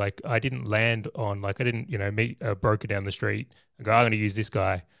people. Like, I didn't land on, like, I didn't, meet a broker down the street and go, I'm going to use this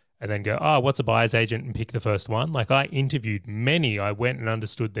guy, and then go, oh, what's a buyer's agent, and pick the first one. Like, I interviewed many. I went and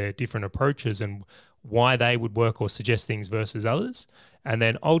understood their different approaches and why they would work or suggest things versus others. And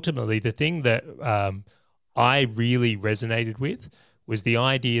then ultimately the thing that I really resonated with was the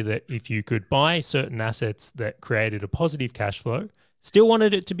idea that if you could buy certain assets that created a positive cash flow, still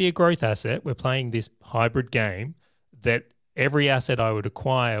wanted it to be a growth asset, we're playing this hybrid game, that every asset I would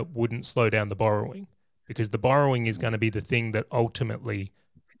acquire wouldn't slow down the borrowing, because the borrowing is going to be the thing that ultimately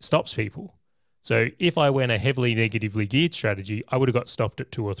stops people. So if I went a heavily negatively geared strategy, I would have got stopped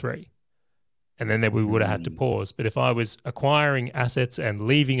at 2 or 3. And then we would have had to pause. But if I was acquiring assets and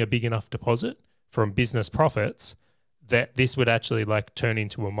leaving a big enough deposit from business profits, that this would actually like turn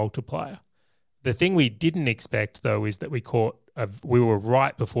into a multiplier. The thing we didn't expect, though, is that we were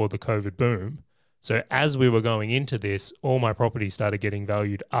right before the COVID boom. So as we were going into this, all my properties started getting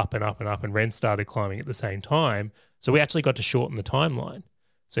valued up and up and up, and rents started climbing at the same time. So we actually got to shorten the timeline.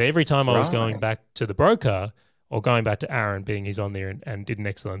 So every time I was going back to the broker or going back to Aaron, being he's on there and did an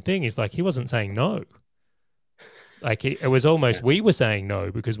excellent thing, is like, he wasn't saying no. Like, it was almost we were saying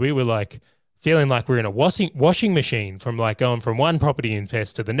no, because we were like feeling like we're in a washing machine, from like going from one property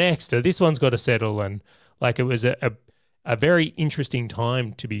invest to the next, or this one's got to settle. And like, it was a very interesting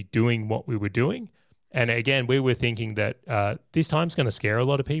time to be doing what we were doing. And again, we were thinking that this time's going to scare a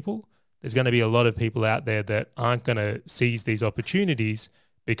lot of people. There's going to be a lot of people out there that aren't going to seize these opportunities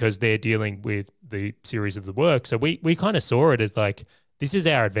because they're dealing with the series of the work. So we kind of saw it as like, this is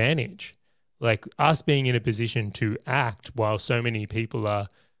our advantage. Like, us being in a position to act while so many people are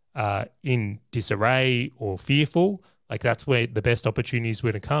in disarray or fearful. Like that's where the best opportunities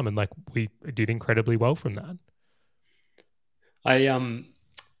were to come, and like we did incredibly well from that.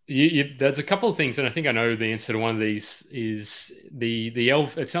 There's a couple of things, and I think I know the answer to one of these is the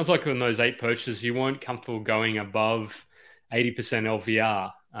LV. It sounds like on those 8 purchases, you weren't comfortable going above 80%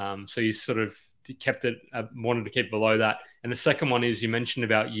 LVR. So you sort of kept it, wanted to keep below that. And the second one is you mentioned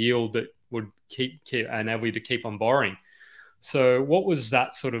about yield that would keep enable you to keep on borrowing. So what was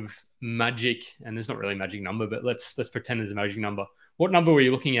that sort of magic? And there's not really a magic number, but let's pretend there's a magic number. What number were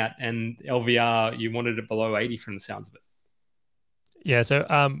you looking at? And LVR, you wanted it below 80 from the sounds of it. Yeah, so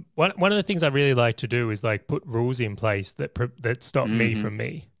one of the things I really like to do is like put rules in place that stop me from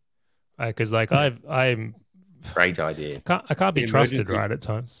me, because like I'm great idea. I can't be trusted, right, at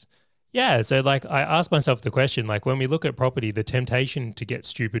times. Yeah, so like I ask myself the question, like when we look at property, the temptation to get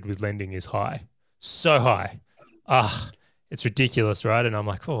stupid with lending is high, so high, it's ridiculous, right? And I'm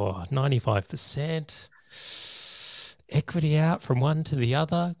like, 95%. Equity out from one to the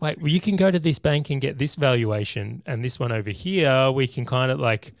other. Wait, well, you can go to this bank and get this valuation, and this one over here, we can kind of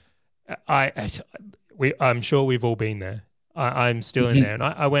like, I'm sure we've all been there. I'm still in there, and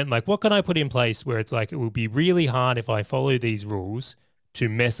I went like, what can I put in place where it's like it will be really hard if I follow these rules to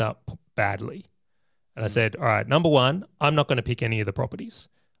mess up badly. And I said, all right, number one, I'm not going to pick any of the properties.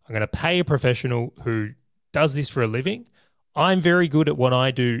 I'm going to pay a professional who does this for a living. I'm very good at what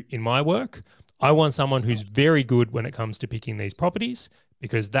I do in my work. I want someone who's very good when it comes to picking these properties,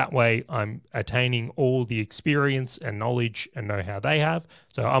 because that way I'm attaining all the experience and knowledge and know-how they have.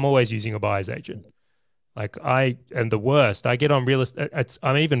 So I'm always using a buyer's agent. Like I am the worst. I get on real estate.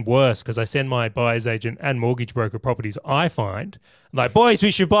 I'm even worse because I send my buyer's agent and mortgage broker properties I find. I'm like, boys, we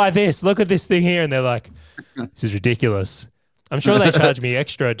should buy this. Look at this thing here. And they're like, this is ridiculous. I'm sure they charge me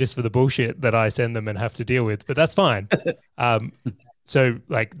extra just for the bullshit that I send them and have to deal with, but that's fine. So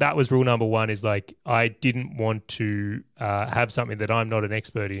like that was rule number one, is like I didn't want to have something that I'm not an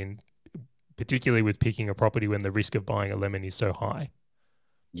expert in, particularly with picking a property when the risk of buying a lemon is so high.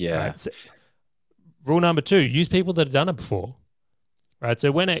 Yeah. Right? So, rule number two, use people that have done it before. Right.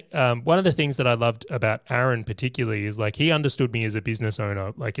 So when one of the things that I loved about Aaron particularly is like he understood me as a business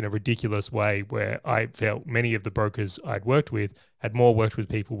owner, like in a ridiculous way, where I felt many of the brokers I'd worked with had more worked with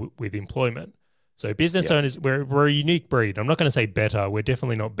people with employment. So business owners, we're a unique breed. I'm not going to say better. We're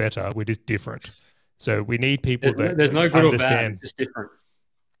definitely not better. We're just different. So we need people there's no good understand. Or bad, just different.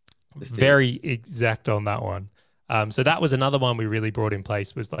 Very exact on that one. So that was another one we really brought in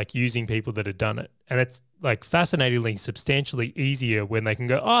place, was like using people that had done it. And it's like fascinatingly substantially easier when they can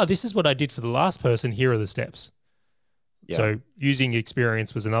go, oh, this is what I did for the last person. Here are the steps. Yeah. So using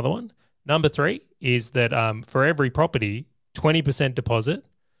experience was another one. Number three is that for every property, 20% deposit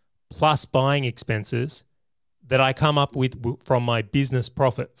plus buying expenses that I come up with from my business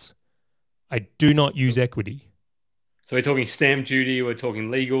profits. I do not use equity. So we're talking stamp duty, we're talking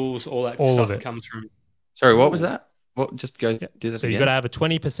legals, all that stuff comes from. Sorry, what was that? What? Just go. Yeah. Do that so you got to have a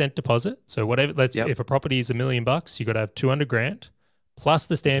 20% deposit. So whatever. If a property is $1 million, you got to have 200 grand plus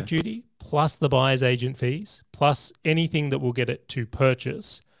the stamp duty, plus the buyer's agent fees, plus anything that will get it to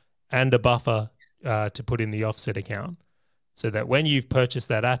purchase, and a buffer to put in the offset account. So that when you've purchased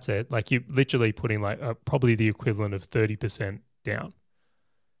that asset, like you're literally putting like probably the equivalent of 30% down.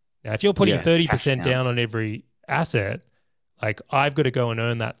 Now, if you're putting 30% down on every asset, like I've got to go and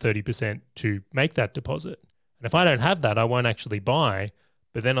earn that 30% to make that deposit. And if I don't have that, I won't actually buy.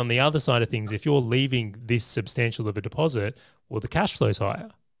 But then on the other side of things, if you're leaving this substantial of a deposit, well, the cash flow is higher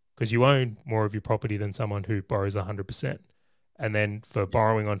because you own more of your property than someone who borrows 100%. And then for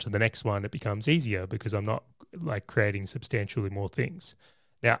borrowing onto the next one, it becomes easier because I'm not like creating substantially more things.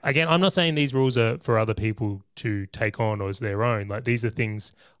 Now, again, I'm not saying these rules are for other people to take on or as their own. Like these are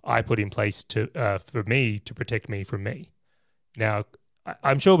things I put in place to for me to protect me from me. Now,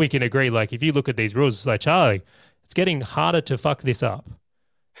 I'm sure we can agree, like if you look at these rules, it's like, Charlie, it's getting harder to fuck this up.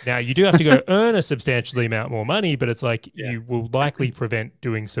 Now, you do have to go earn a substantially amount more money, but it's like you will likely prevent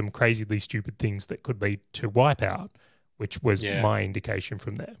doing some crazily stupid things that could lead to wipeout, which was my indication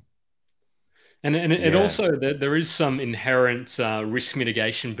from there. And it also, there is some inherent risk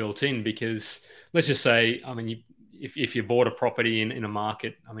mitigation built in because let's just say, I mean, if you bought a property in a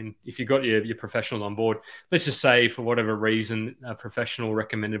market, I mean, if you got your professionals on board, let's just say for whatever reason, a professional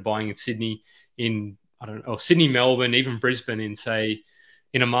recommended buying in Sydney or Sydney, Melbourne, even Brisbane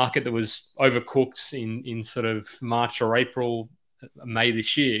in a market that was overcooked in sort of March or April, May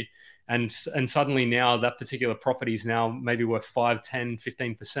this year. And suddenly now that particular property is now maybe worth 5, 10,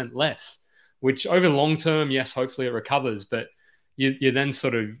 15% less, which over the long term, yes, hopefully it recovers. But you're then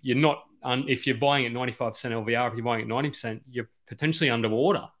you're not, if you're buying at 95% LVR, if you're buying at 90%, you're potentially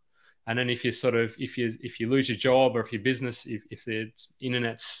underwater. And then if you lose your job, or if your business, if the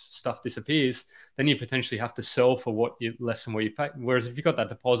internet stuff disappears, then you potentially have to sell for less than what you pay. Whereas if you've got that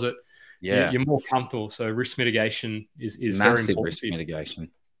deposit, you're more comfortable. So risk mitigation is massive very important. Risk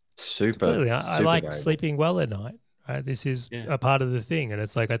mitigation. Super. I like sleeping well at night. Right? This is a part of the thing, and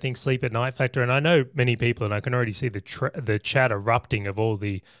it's like I think sleep at night factor. And I know many people, and I can already see the chat erupting of all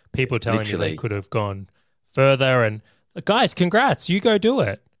the people telling me they could have gone further. And guys, congrats, you go do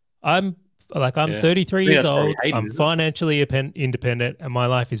it. I'm 33 years old. I'm financially independent, and my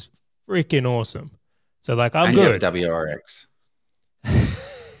life is freaking awesome. So I'm good. WRX.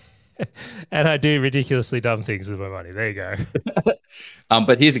 And I do ridiculously dumb things with my money. There you go.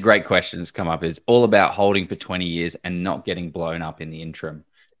 But here's a great question that's come up. It's all about holding for 20 years and not getting blown up in the interim.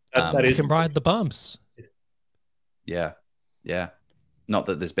 You can ride the bumps. Yeah. Yeah. Not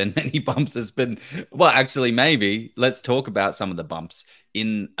that there's been many bumps. There's been, well, actually, maybe let's talk about some of the bumps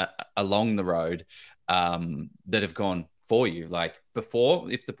along the road that have gone for you. Like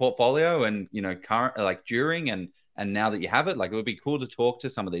before, if the portfolio and, current, like during and now that you have it, it would be cool to talk to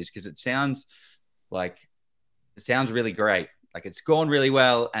some of these because it sounds really great. Like it's gone really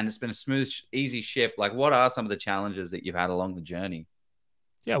well and it's been a smooth, easy ship. Like what are some of the challenges that you've had along the journey?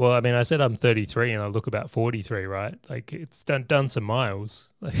 Yeah, well, I mean, I said I'm 33 and I look about 43, right? Like it's done some miles.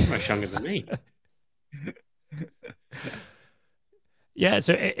 Much younger than me. Yeah,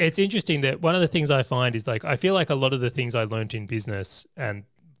 so it's interesting that one of the things I find is I feel like a lot of the things I learned in business and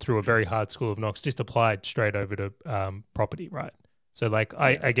through a very hard school of knocks just applied straight over to property, right? So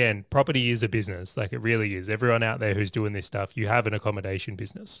again, property is a business. It really is. Everyone out there who's doing this stuff, you have an accommodation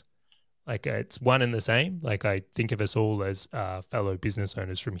business. It's one and the same. I think of us all as fellow business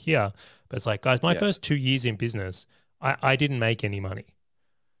owners from here, but it's guys, my first 2 years in business, I didn't make any money,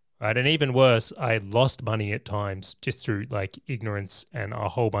 right? And even worse, I lost money at times just through ignorance and a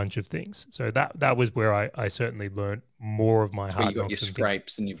whole bunch of things. So that was where I certainly learned more of my hard knocks. You got your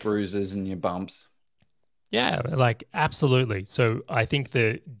scrapes and your bruises and your bumps. Yeah, absolutely. So I think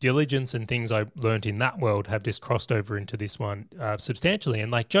the diligence and things I learned in that world have just crossed over into this one substantially.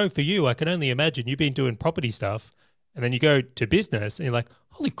 And Joe, for you, I can only imagine you've been doing property stuff and then you go to business and you're like,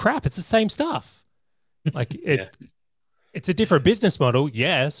 holy crap, it's the same stuff. It's a different business model,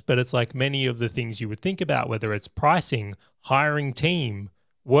 yes, but it's many of the things you would think about, whether it's pricing, hiring team,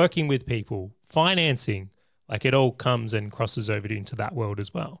 working with people, financing, it all comes and crosses over into that world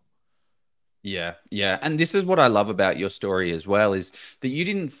as well. Yeah, yeah. And this is what I love about your story as well, is that you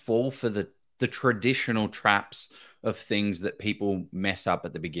didn't fall for the traditional traps of things that people mess up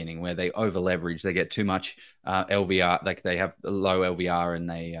at the beginning, where they over leverage, they get too much LVR, they have a low LVR and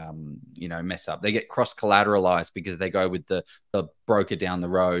they, mess up. They get cross collateralized because they go with the broker down the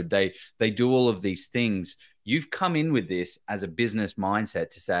road. They do all of these things. You've come in with this as a business mindset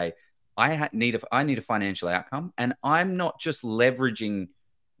to say, I need a financial outcome, and I'm not just leveraging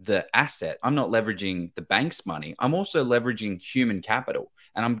the asset. I'm not leveraging the bank's money. I'm also leveraging human capital,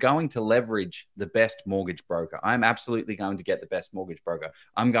 and I'm going to leverage the best mortgage broker. I'm absolutely going to get the best mortgage broker.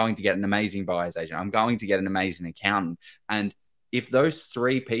 I'm going to get an amazing buyer's agent. I'm going to get an amazing accountant. And if those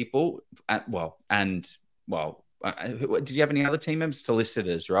three people, did you have any other team members?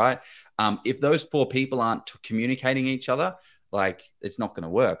 Solicitors, right? If those four people aren't communicating each other, it's not going to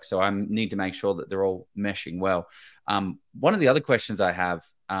work. So I need to make sure that they're all meshing well. One of the other questions I have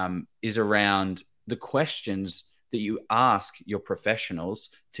is around the questions that you ask your professionals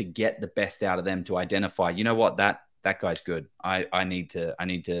to get the best out of them, to identify, you know what, that guy's good. I need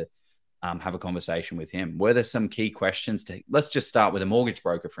to have a conversation with him. Were there some key questions let's just start with a mortgage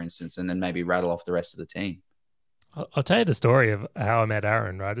broker, for instance, and then maybe rattle off the rest of the team. I'll tell you the story of how I met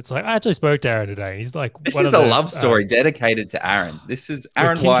Aaron, right? It's I actually spoke to Aaron today. He's this is a love story dedicated to Aaron. This is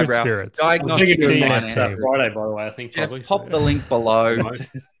Aaron Wybrow. I'm taking it next Friday, by the way, I think. Jeff, pop the link below to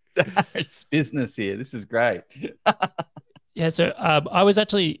Aaron's business here. This is great. Yeah, so I was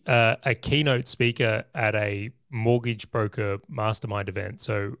actually a keynote speaker at a mortgage broker mastermind event.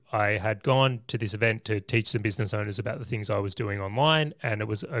 So I had gone to this event to teach some business owners about the things I was doing online, and it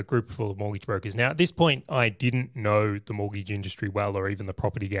was a group full of mortgage brokers. Now, at this point, I didn't know the mortgage industry well, or even the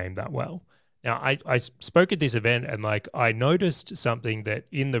property game that well. Now, I spoke at this event, and I noticed something that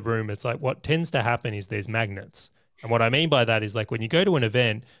in the room, it's what tends to happen is there's magnets. And what I mean by that is when you go to an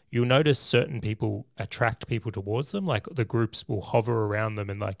event, you'll notice certain people attract people towards them. The groups will hover around them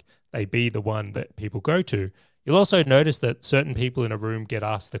and they be the one that people go to. You'll also notice that certain people in a room get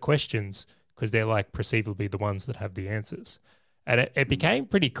asked the questions because they're perceivably the ones that have the answers. And it became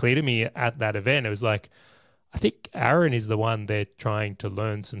pretty clear to me at that event. It was I think Aaron is the one they're trying to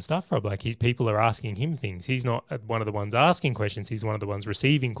learn some stuff from. Like people are asking him things. He's not one of the ones asking questions. He's one of the ones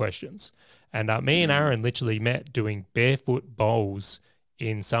receiving questions. And me and Aaron literally met doing barefoot bowls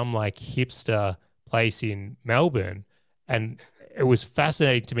in some like hipster place in Melbourne. And it was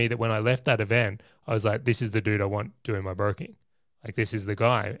fascinating to me that when I left that event, I was like, this is the dude I want doing my broking. Like, this is the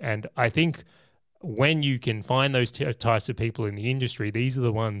guy. And I think when you can find those types of people in the industry, these are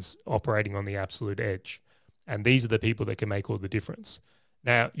the ones operating on the absolute edge. And these are the people that can make all the difference.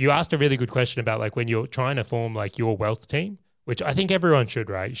 Now, you asked a really good question about like when you're trying to form like your wealth team, which I think everyone should,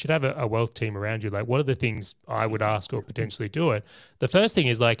 right? You should have a wealth team around you. Like, what are the things I would ask or potentially do it? The first thing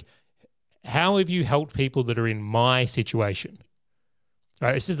is like, how have you helped people that are in my situation?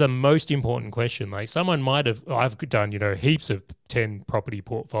 Right, this is the most important question. Like someone might have, I've done, heaps of 10 property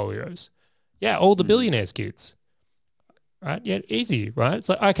portfolios. Yeah, all the billionaires' kids. Right? Yeah, easy, right? It's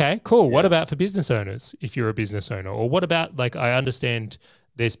like, okay, cool. Yeah. What about for business owners if you're a business owner? Or what about, like, I understand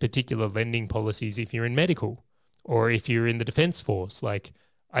there's particular lending policies if you're in medical or if you're in the defense force. Like,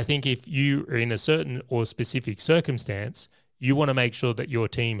 I think if you are in a certain or specific circumstance, you want to make sure that your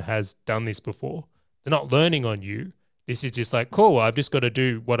team has done this before. They're not learning on you. This is just like, cool, I've just got to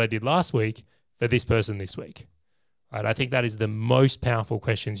do what I did last week for this person this week. Right? I think that is the most powerful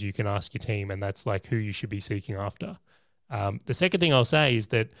questions you can ask your team, and that's like who you should be seeking after. The second thing I'll say is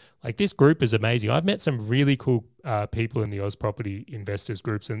that like this group is amazing. I've met some really cool people in the Oz property investors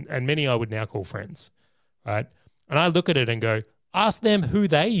groups and many I would now call friends, right? And I look at it and go, ask them who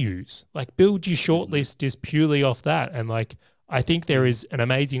they use, like build your shortlist just purely off that. And like, I think there is an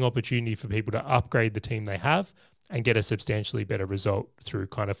amazing opportunity for people to upgrade the team they have and get a substantially better result through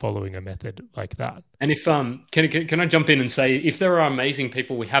kind of following a method like that. And if can I jump in and say, if there are amazing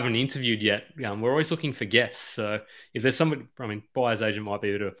people we haven't interviewed yet, we're always looking for guests. So if there's somebody, I mean, buyer's agent might be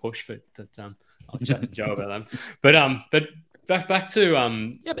a bit of a push, but I'll chat to Joe about them. But back to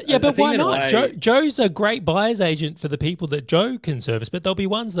but why not? Joe's a great buyer's agent for the people that Joe can service, but there'll be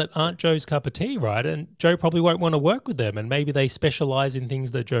ones that aren't Joe's cup of tea, right? And Joe probably won't want to work with them, and maybe they specialize in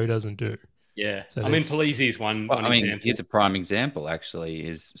things that Joe doesn't do. Yeah, so I mean, Polisi is one. Well, one example. Here's a prime example. Actually,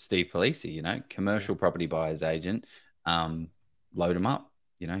 is Steve Polisi. Commercial property buyer's agent. Load him up.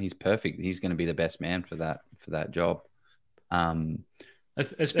 He's perfect. He's going to be the best man for that job.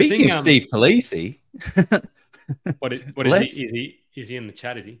 Speaking of Steve Polisi, what is he? Is he in the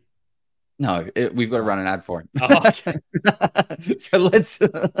chat? Is he? No, we've got to run an ad for him. Oh, okay. So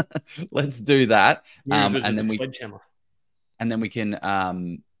let's do that, and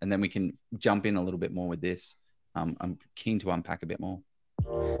then we can jump in a little bit more with this. I'm keen to unpack a bit more.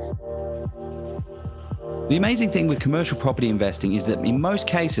 The amazing thing with commercial property investing is that in most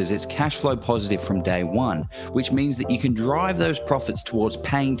cases, it's cash flow positive from day one, which means that you can drive those profits towards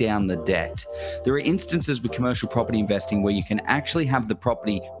paying down the debt. There are instances with commercial property investing where you can actually have the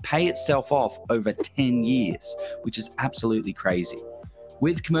property pay itself off over 10 years, which is absolutely crazy.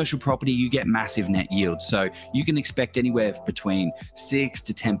 With commercial property, you get massive net yield. So you can expect anywhere between 6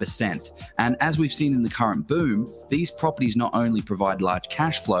 to 10%. And as we've seen in the current boom, these properties not only provide large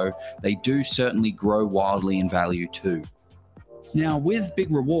cash flow, they do certainly grow wildly in value too. Now, with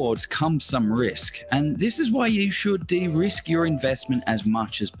big rewards comes some risk, and this is why you should de-risk your investment as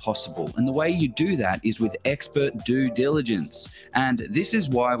much as possible. And the way you do that is with expert due diligence. And this is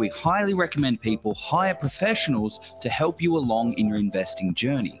why we highly recommend people hire professionals to help you along in your investing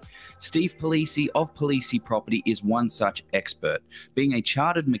journey. Steve Polisi of Polisi Property is one such expert. Being a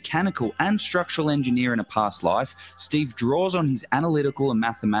chartered mechanical and structural engineer in a past life, Steve draws on his analytical and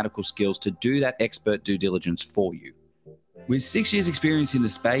mathematical skills to do that expert due diligence for you. With 6 years experience in the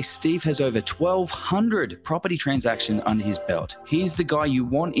space, Steve has over 1,200 property transactions under his belt. He's the guy you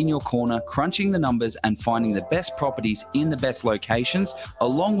want in your corner, crunching the numbers and finding the best properties in the best locations,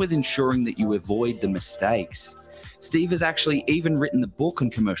 along with ensuring that you avoid the mistakes. Steve has actually even written the book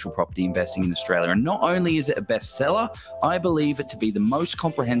on commercial property investing in Australia. And not only is it a bestseller, I believe it to be the most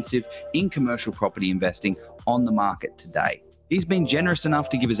comprehensive in commercial property investing on the market today. He's been generous enough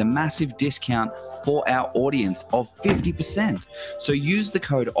to give us a massive discount for our audience of 50%. So use the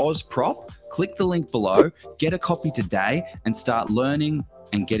code OZPROP, click the link below, get a copy today, and start learning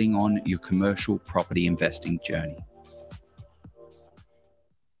and getting on your commercial property investing journey.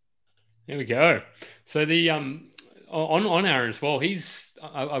 There we go. So the on Aaron as well,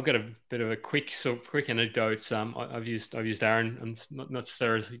 I've got a bit of a quick anecdote. I've used Aaron. I'm not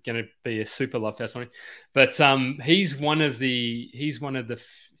necessarily going to be a super love test on him, but he's one of the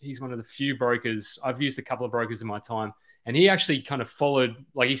few brokers. I've used a couple of brokers in my time, and he actually kind of followed,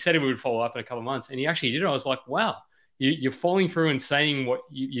 like he said he would follow up in a couple of months, and he actually did it. I was like, wow, you're following through and saying what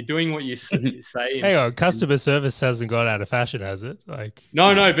you're doing, what you say. Hang on, customer service hasn't gone out of fashion, has it? Like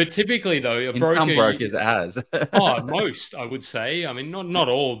no, but typically though, a in broker, some brokers it has. Most I would say. I mean, not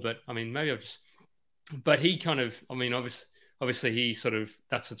all, but I mean, maybe I've just. But he kind of, I mean, obviously he sort of,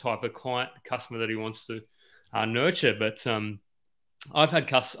 that's the type of customer that he wants to nurture. But I've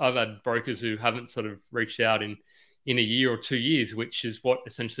had brokers who haven't sort of reached out in a year or 2 years, which is what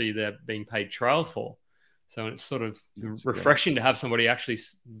essentially they're being paid trial for. So it's sort of refreshing to have somebody actually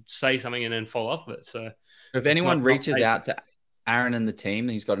say something and then follow up with it. So if anyone reaches out to Aaron and the team,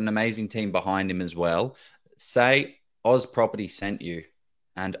 he's got an amazing team behind him as well. Say Oz Property sent you,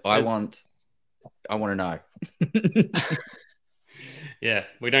 and I want to know. Yeah,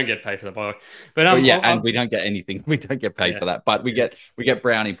 we don't get paid for that, by the way. But and we don't get anything. We don't get paid for that, but we get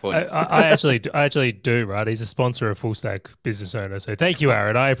brownie points. I actually do, right? He's a sponsor of Full Stack Business Owner, so thank you,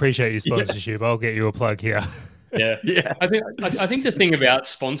 Aaron. I appreciate your sponsorship. I'll get you a plug here. Yeah. I think the thing about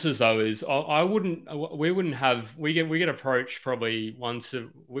sponsors though is we get approached probably once.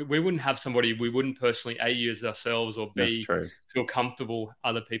 We wouldn't have somebody we wouldn't personally use ourselves or feel comfortable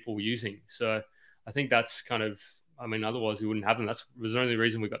other people using. So I think that's kind of. I mean, otherwise we wouldn't have them. That's the only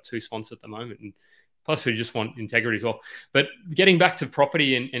reason we've got 2 sponsors at the moment. And plus we just want integrity as well. But getting back to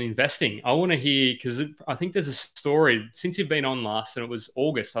property and investing, I want to hear, because I think there's a story since you've been on last, and it was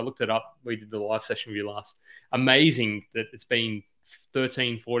August. I looked it up. We did the live session with you last. Amazing that it's been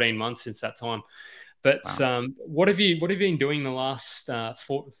 13, 14 months since that time. But wow. What have you been doing the last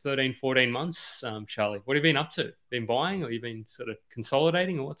 13, 14 months, Charlie? What have you been up to? Been buying, or you've been sort of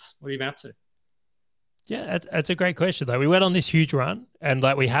consolidating, or what have you been up to? Yeah, that's a great question. Like, we went on this huge run, and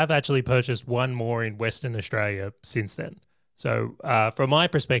like we have actually purchased one more in Western Australia since then. So from my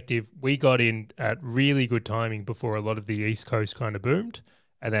perspective, we got in at really good timing before a lot of the East Coast kind of boomed,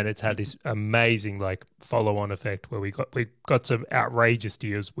 and then it's had this amazing like follow-on effect where we got some outrageous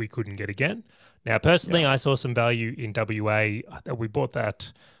deals we couldn't get again. Now, personally, I saw some value in WA. We bought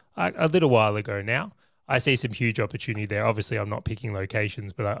that a little while ago now. I see some huge opportunity there. Obviously, I'm not picking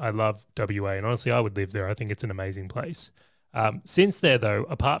locations, but I love WA, and honestly, I would live there. I think it's an amazing place. Since there, though,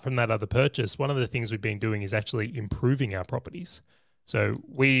 apart from that other purchase, one of the things we've been doing is actually improving our properties. So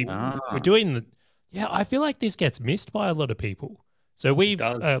we're doing I feel like this gets missed by a lot of people. So we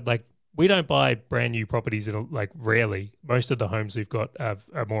don't buy brand new properties rarely. Most of the homes we've got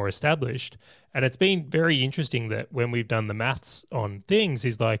are more established, and it's been very interesting that when we've done the maths on things,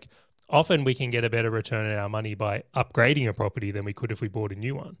 is like, often we can get a better return on our money by upgrading a property than we could if we bought a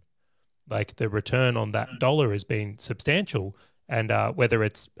new one. Like, the return on that dollar has been substantial. And whether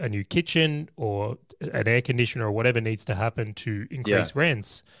it's a new kitchen or an air conditioner or whatever needs to happen to increase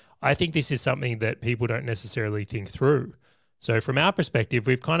rents, I think this is something that people don't necessarily think through. So from our perspective,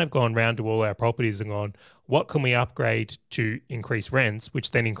 we've kind of gone round to all our properties and gone, what can we upgrade to increase rents,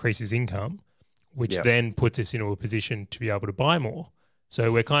 which then increases income, which then puts us into a position to be able to buy more. So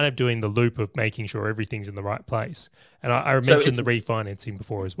we're kind of doing the loop of making sure everything's in the right place. And I mentioned the refinancing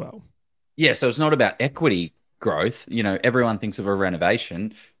before as well. Yeah, so it's not about equity growth. You know, everyone thinks of a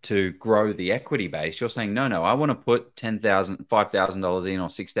renovation to grow the equity base. You're saying, no, I want to put $10,000, $5,000 in or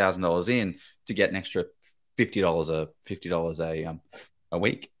 $6,000 in to get an extra $50 a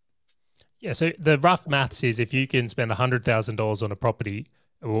week. Yeah, so the rough maths is if you can spend $100,000 on a property,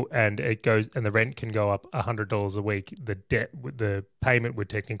 and the rent can go up $100 a week, the payment would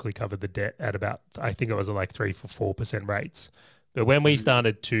technically cover the debt at about, I think it was like 3-4% rates. But when we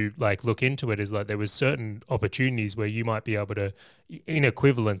started to like look into it, is like there was certain opportunities where you might be able to, in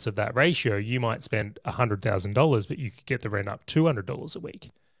equivalence of that ratio, you might spend $100,000, but you could get the rent up $200 a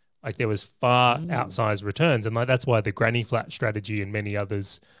week. Like, there was far outsized returns, and like that's why the granny flat strategy and many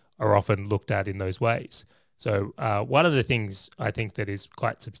others are often looked at in those ways. So one of the things I think that is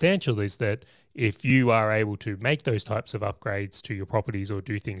quite substantial is that if you are able to make those types of upgrades to your properties or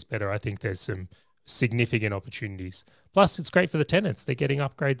do things better, I think there's some significant opportunities. Plus, it's great for the tenants. They're getting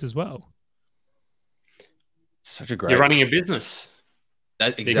upgrades as well. Such a great... You're running a business.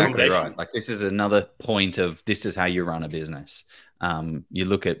 That's exactly right. Like, this is another point of this is how you run a business. You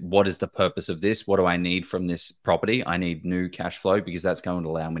look at what is the purpose of this? What do I need from this property? I need new cash flow because that's going to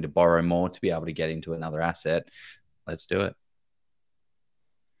allow me to borrow more to be able to get into another asset. Let's do it.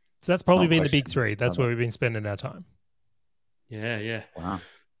 So that's probably been the big three. That's where we've been spending our time. Yeah. Wow.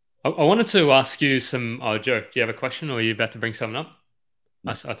 I wanted to ask you some, Joe, do you have a question, or are you about to bring something up?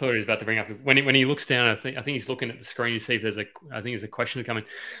 I thought he was about to bring up when he looks down. I think he's looking at the screen to see if there's a question coming.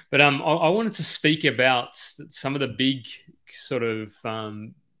 But I wanted to speak about some of the big sort of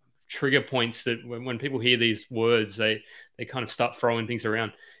trigger points that when people hear these words, they kind of start throwing things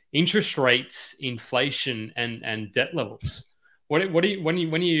around. interest rates, inflation, and debt levels. What do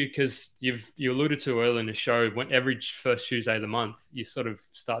you because you alluded to earlier in the show, when every first Tuesday of the month you sort of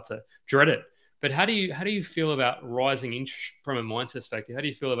start to dread it. But how do you feel about rising interest from a mindset perspective? How do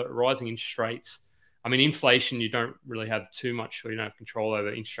you feel about rising interest rates? I mean, inflation, you don't really have too much, or you don't have control over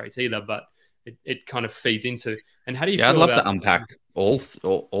interest rates either, but it kind of feeds into. And how do you feel I'd love about, to unpack all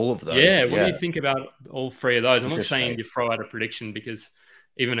of those. Yeah, what do you think about all three of those? I'm not Interest saying rate. you throw out a prediction, because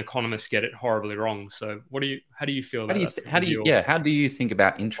even economists get it horribly wrong. So how do you feel about that? How do you think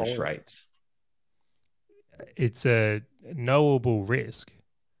about interest rates? It's a knowable risk.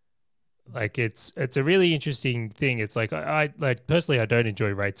 Like it's a really interesting thing. It's like I personally, I don't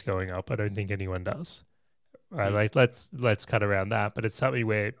enjoy rates going up. I don't think anyone does. Right? Like let's cut around that. But it's something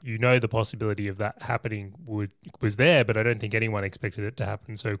where the possibility of that happening was there, but I don't think anyone expected it to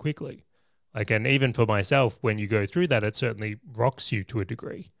happen so quickly. Like, and even for myself, when you go through that, it certainly rocks you to a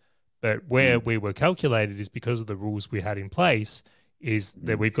degree. But where we were calculated is because of the rules we had in place, is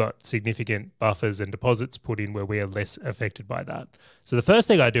that we've got significant buffers and deposits put in where we are less affected by that. So the first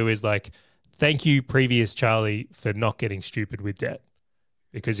thing I do is like, thank you, previous Charley, for not getting stupid with debt.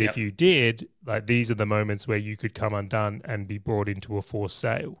 Because if you did, like, these are the moments where you could come undone and be brought into a forced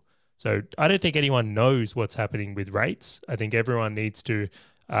sale. So I don't think anyone knows what's happening with rates. I think everyone needs to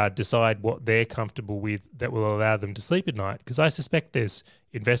decide what they're comfortable with that will allow them to sleep at night. Because I suspect there's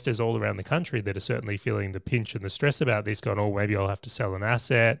investors all around the country that are certainly feeling the pinch and the stress about this, going, oh, maybe I'll have to sell an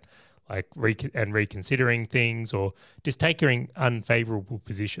asset, like reconsidering things, or just taking unfavorable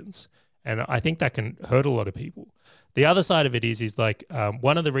positions. And I think that can hurt a lot of people. The other side of it is like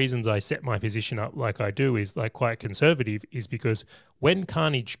one of the reasons I set my position up like I do is like quite conservative, is because when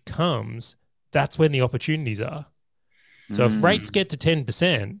carnage comes, that's when the opportunities are. So if rates get to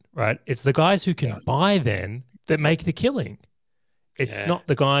 10%, right, it's the guys who can buy then that make the killing. It's not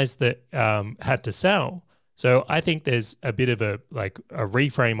the guys that had to sell. So I think there's a bit of a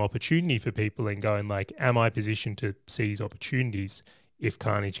reframe opportunity for people and going like, am I positioned to seize opportunities if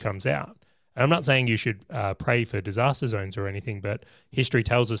carnage comes out? And I'm not saying you should pray for disaster zones or anything, but history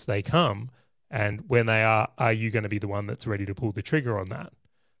tells us they come. And when they are you going to be the one that's ready to pull the trigger on that?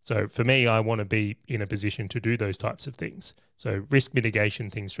 So for me, I want to be in a position to do those types of things. So risk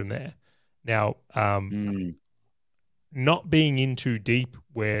mitigation, things from there. Now, not being in too deep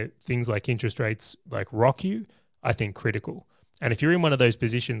where things like interest rates like rock you, I think critical. And if you're in one of those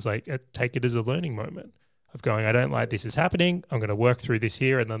positions, like take it as a learning moment of going, I don't like this is happening. I'm going to work through this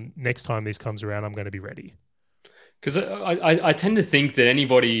here. And then next time this comes around, I'm going to be ready. Because I tend to think that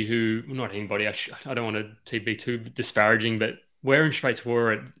anybody who, not anybody, I don't want to be too disparaging, but where interest rates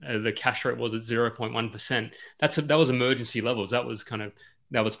were at, the cash rate was at 0.1%. That was emergency levels. That was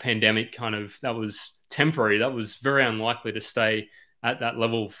pandemic that was temporary. That was very unlikely to stay at that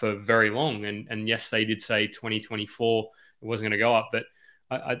level for very long. And yes, they did say 2024 it wasn't going to go up, but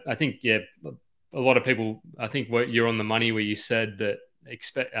I think a lot of people, I think you're on the money where you said that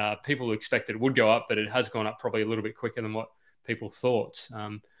people expected it would go up, but it has gone up probably a little bit quicker than what people thought.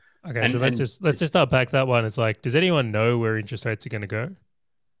 Okay, so let's just unpack that one. It's like, does anyone know where interest rates are going to go?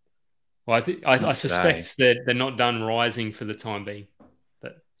 Well, I suspect that they're not done rising for the time being.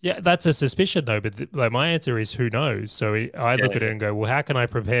 But yeah, that's a suspicion though. But like my answer is who knows. So I look at it and go, well, how can I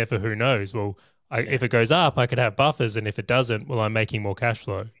prepare for who knows? Well, if it goes up, I could have buffers, and if it doesn't, well, I'm making more cash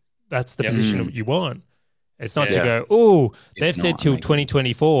flow. That's the position that you want. It's not to go, oh, they've said till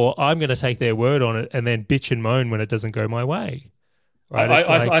 2024, I'm going to take their word on it, and then bitch and moan when it doesn't go my way. Right?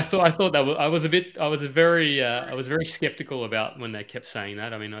 I thought that I was very skeptical about when they kept saying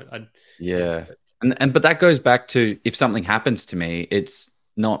that. I mean, but that goes back to, if something happens to me, it's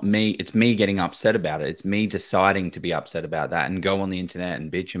not me, it's me getting upset about it. It's me deciding to be upset about that and go on the internet and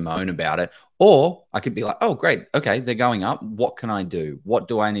bitch and moan about it. Or I could be like, oh, great. Okay, they're going up. What can I do? What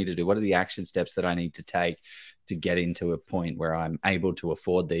do I need to do? What are the action steps that I need to take to get into a point where I'm able to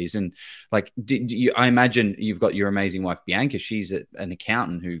afford these? And like, I imagine you've got your amazing wife, Bianca. She's an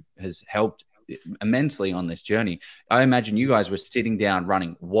accountant who has helped immensely on this journey. I imagine you guys were sitting down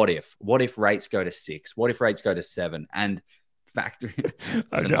running, what if rates go to 6? What if rates go to 7? And factory.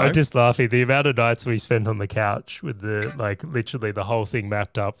 I'm just laughing. The amount of nights we spent on the couch with literally the whole thing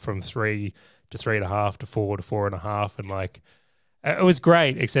mapped up from 3 to 3.5 to 4 to 4.5, and it was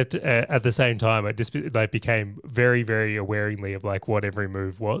great. Except at the same time, it just became very, very awaringly of what every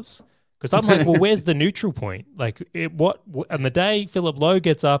move was. Because I'm like, well, where's the neutral point? And the day Philip Lowe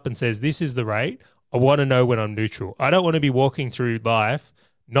gets up and says, this is the rate, I want to know when I'm neutral. I don't want to be walking through life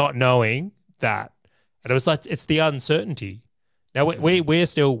not knowing that. And it was like, it's the uncertainty. Now, we're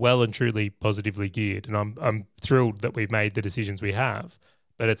still well and truly positively geared, and I'm thrilled that we've made the decisions we have.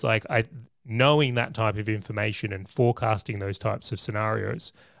 But it's like knowing that type of information and forecasting those types of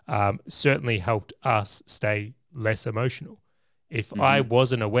scenarios certainly helped us stay less emotional. If I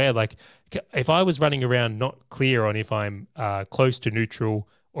wasn't aware, like if I was running around not clear on if I'm close to neutral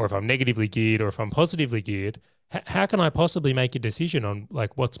or if I'm negatively geared or if I'm positively geared, how can I possibly make a decision on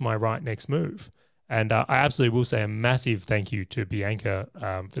like what's my right next move? And I absolutely will say a massive thank you to Bianca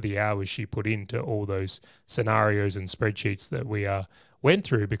for the hours she put into all those scenarios and spreadsheets that we went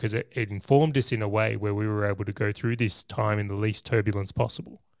through, because it informed us in a way where we were able to go through this time in the least turbulence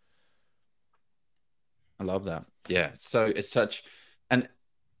possible. I love that. Yeah. So it's such, and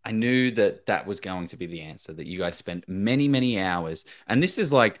I knew that was going to be the answer, that you guys spent many, many hours. And this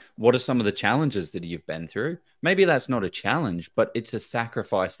is like, what are some of the challenges that you've been through? Maybe that's not a challenge, but it's a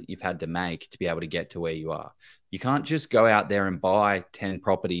sacrifice that you've had to make to be able to get to where you are. You can't just go out there and buy 10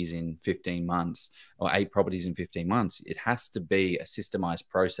 properties in 15 months or 8 properties in 15 months. It has to be a systemized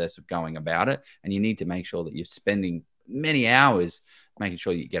process of going about it. And you need to make sure that you're spending many hours making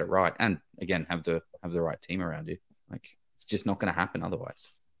sure you get it right. And again, have the right team around you. Like, it's just not going to happen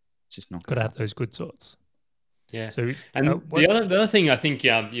otherwise. It's just not going to have those good sorts. Yeah. So, and the other thing, I think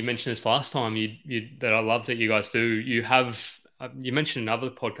you mentioned this last time, that I love that you guys do. You have, you mentioned in other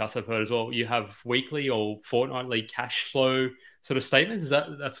podcasts I've heard as well, you have weekly or fortnightly cash flow sort of statements.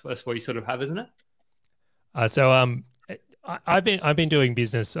 That's what you sort of have, isn't it? I've been doing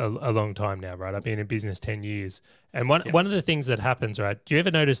business a long time now, right? I've been in business 10 years. And one of the things that happens, right? Do you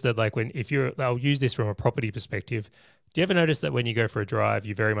ever notice that, like, I'll use this from a property perspective. Do you ever notice that when you go for a drive,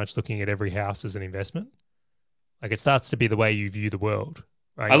 you're very much looking at every house as an investment? Like, it starts to be the way you view the world,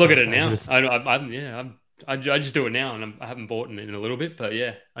 right? I look at it now. I just do it now, and I haven't bought in a little bit, but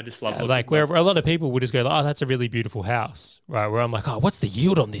yeah, I just love like where a lot of people would just go, oh, that's a really beautiful house, right? Where I'm like, oh, what's the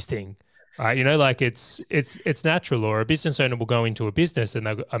yield on this thing? Right, you know, like it's natural. Or a business owner will go into a business and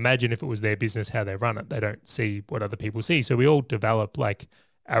they'll imagine if it was their business, how they run it. They don't see what other people see. So we all develop like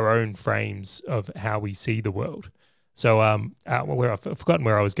our own frames of how we see the world. So I've forgotten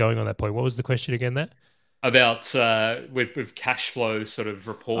where I was going on that point. What was the question again there? About with cash flow sort of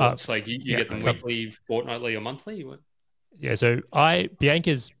reports, like you get them weekly, fortnightly, or monthly? Yeah, so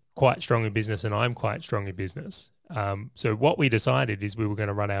Bianca's quite strong in business and I'm quite strong in business. So what we decided is we were going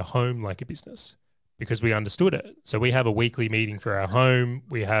to run our home like a business because we understood it. So we have a weekly meeting for our home.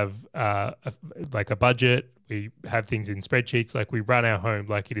 We have like a budget. We have things in spreadsheets. Like, we run our home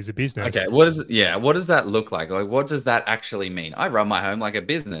like it is a business. Okay, what does that look like? Like, what does that actually mean? I run my home like a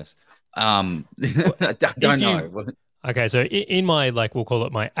business. I don't know. Okay, so in my, like, we'll call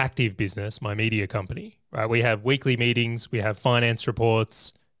it my active business, my media company, right? We have weekly meetings. We have finance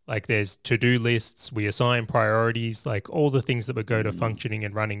reports. Like, there's to-do lists. We assign priorities, like all the things that would go to functioning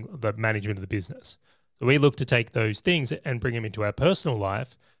and running the management of the business. So we look to take those things and bring them into our personal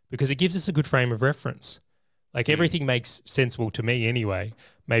life because it gives us a good frame of reference. Like, everything makes sensible to me anyway.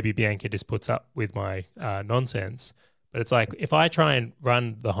 Maybe Bianca just puts up with my nonsense. But it's like, if I try and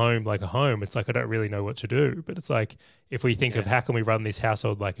run the home like a home, it's like I don't really know what to do. But it's like, if we think of how can we run this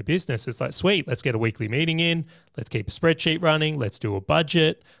household like a business, it's like, sweet, let's get a weekly meeting in. Let's keep a spreadsheet running. Let's do a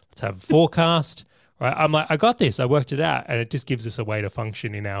budget. Let's have a forecast. Right? I'm like, I got this. I worked it out. And it just gives us a way to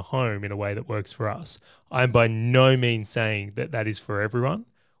function in our home in a way that works for us. I'm by no means saying that that is for everyone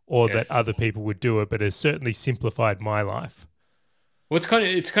or that other people would do it, but it's certainly simplified my life. Well,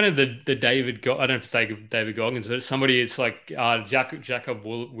 it's kind of the David. I don't know if it's David Goggins, but somebody. It's like Jacob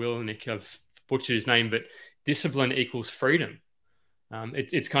Willenick. I've butchered his name, but discipline equals freedom.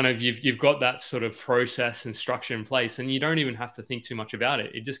 It's kind of you've got that sort of process and structure in place, and you don't even have to think too much about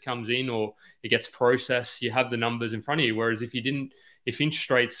it. It just comes in, or it gets processed. You have the numbers in front of you. Whereas if interest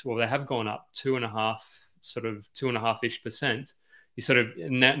rates, well, they have gone up 2.5%. You sort of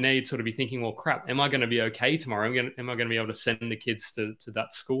now you'd sort of be thinking, well, crap, am I going to be okay tomorrow? Am I going to be able to send the kids to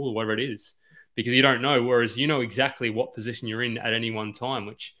that school or whatever it is? Because you don't know. Whereas you know exactly what position you're in at any one time,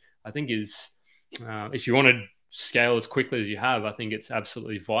 which I think is, if you want to scale as quickly as you have, I think it's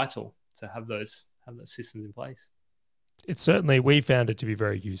absolutely vital to have those systems in place. It's certainly, we found it to be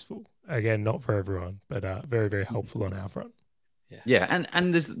very useful. Again, not for everyone, but very, very helpful on our front. Yeah,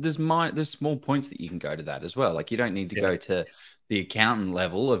 and there's small points that you can go to that as well. Like, you don't need to go to the accountant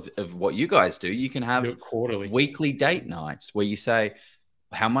level of what you guys do. You can have quarterly, weekly date nights where you say,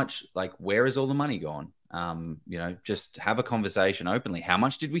 how much, like, where is all the money gone? Just have a conversation openly. How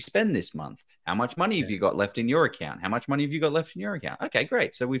much did we spend this month? How much money have you got left in your account? How much money have you got left in your account? Okay,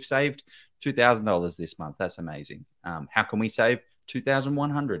 great. So we've saved $2,000 this month. That's amazing. How can we save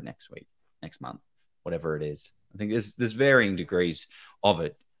 $2,100 next month, whatever it is? I think there's varying degrees of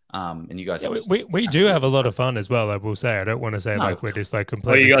it. And you guys, we do have a lot of fun as well. I will say, I don't want to say like we're just like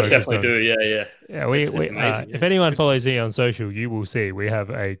completely. You guys focused definitely on, do. Yeah. Yeah, if anyone follows me on social, you will see we have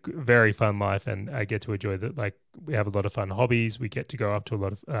a very fun life, and I get to enjoy that. Like we have a lot of fun hobbies. We get to go up to a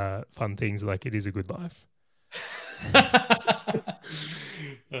lot of fun things. Like it is a good life.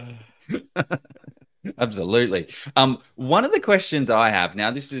 Absolutely. One of the questions I have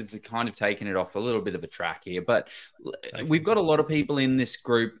now, this is kind of taking it off a little bit of a track here, but we've got a lot of people in this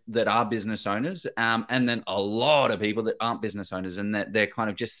group that are business owners, and then a lot of people that aren't business owners, and that they're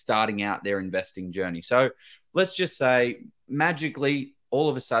kind of just starting out their investing journey. So let's just say magically, all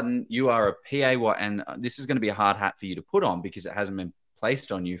of a sudden, you are a PAY, and this is going to be a hard hat for you to put on because it hasn't been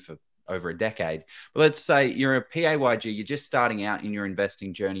placed on you for over a decade. But let's say you're a PAYG, you're just starting out in your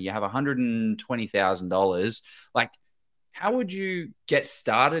investing journey. You have $120,000. Like, how would you get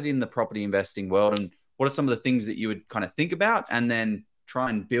started in the property investing world? And what are some of the things that you would kind of think about and then try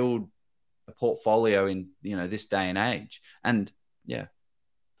and build a portfolio in, this day and age? And yeah.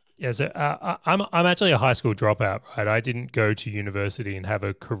 Yeah, so I'm actually a high school dropout, right? I didn't go to university and have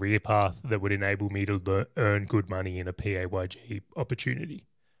a career path that would enable me to earn good money in a PAYG opportunity.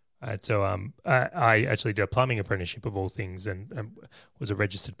 So I actually did a plumbing apprenticeship of all things, and was a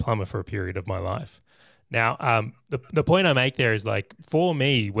registered plumber for a period of my life. Now, the point I make there is like, for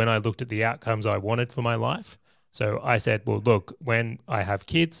me, when I looked at the outcomes I wanted for my life, so I said, well, look, when I have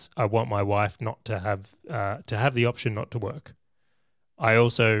kids, I want my wife not to have the option not to work. I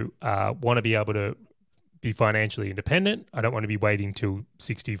also want to be able to be financially independent. I don't want to be waiting till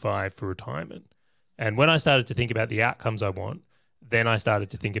 65 for retirement. And when I started to think about the outcomes I want, then I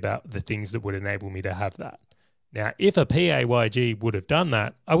started to think about the things that would enable me to have that. Now, if a PAYG would have done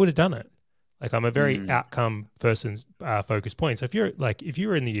that, I would have done it. Like I'm a very outcome person's focused point. So if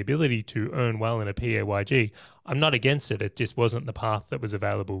you're in the ability to earn well in a PAYG, I'm not against it. It just wasn't the path that was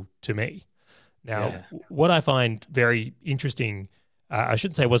available to me. Now, what I find very interesting, I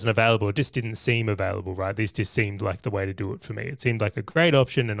shouldn't say it wasn't available, it just didn't seem available, right? This just seemed like the way to do it for me. It seemed like a great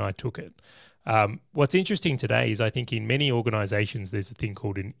option and I took it. What's interesting today is I think in many organizations, there's a thing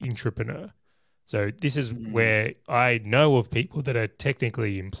called an intrapreneur. So this is where I know of people that are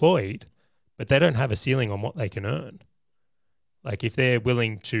technically employed, but they don't have a ceiling on what they can earn. Like if they're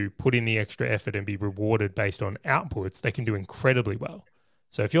willing to put in the extra effort and be rewarded based on outputs, they can do incredibly well.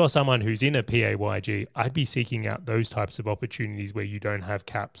 So if you're someone who's in a PAYG, I'd be seeking out those types of opportunities where you don't have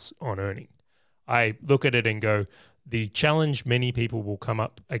caps on earning. I look at it and go, the challenge many people will come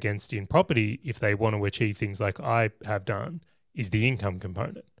up against in property if they want to achieve things like I have done is the income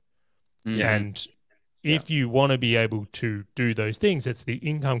component. And if you want to be able to do those things, it's the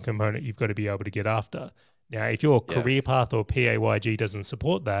income component you've got to be able to get after. Now, if your career path or PAYG doesn't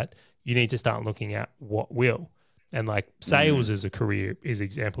support that, you need to start looking at what will. And like sales as a career is an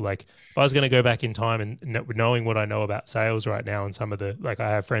example. Like if I was going to go back in time and knowing what I know about sales right now and some of the, like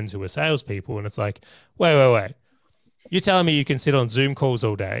I have friends who are salespeople and it's like, wait. You're telling me you can sit on Zoom calls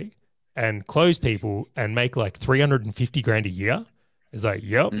all day and close people and make like 350 grand a year? It's like,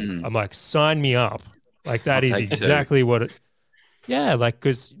 yep. I'm like, sign me up. Like that is exactly what it, like,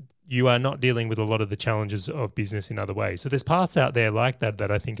 because you are not dealing with a lot of the challenges of business in other ways. So there's paths out there like that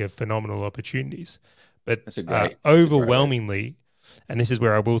I think are phenomenal opportunities. But overwhelmingly, and this is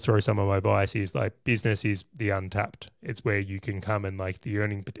where I will throw some of my biases, like business is the untapped. It's where you can come and like the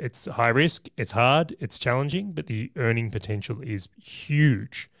earning, it's high risk, it's hard, it's challenging, but the earning potential is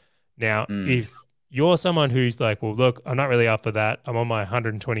huge. Now, if you're someone who's like, well, look, I'm not really up for that. I'm on my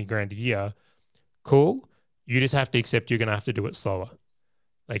 120 grand a year. Cool. You just have to accept you're going to have to do it slower.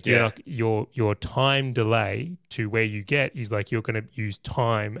 Like you're not, your time delay to where you get is like you're going to use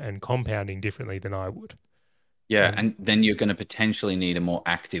time and compounding differently than I would. Yeah, and then you're going to potentially need a more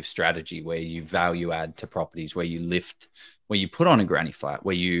active strategy where you value add to properties, where you lift, where you put on a granny flat,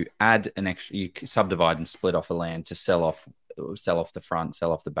 where you add an extra, you subdivide and split off the land to sell off the front,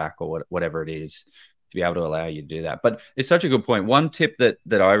 sell off the back, or whatever it is, to be able to allow you to do that. But it's such a good point. One tip that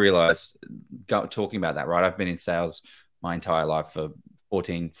I realized talking about that, right? I've been in sales my entire life for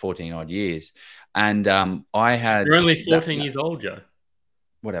 14 odd years, and I had. You're only 14 years old, Joe.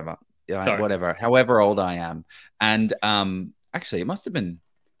 Whatever. Whatever, however old I am. And actually, it must have been,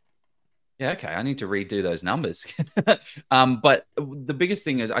 okay, I need to redo those numbers. But the biggest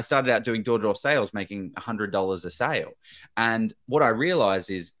thing is I started out doing door-to-door sales, making $100 a sale. And what I realized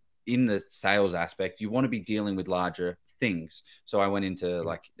is in the sales aspect, you want to be dealing with larger things. So I went into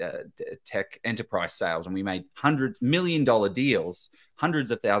like tech enterprise sales, and we made $100 million deals, hundreds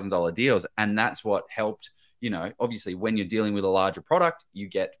of $1,000 deals. And that's what helped. Obviously when you're dealing with a larger product, you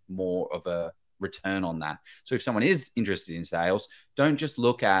get more of a return on that. So if someone is interested in sales, don't just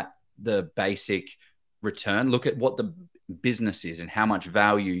look at the basic return. Look at what the business is and how much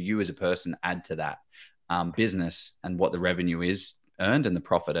value you as a person add to that business, and what the revenue is earned and the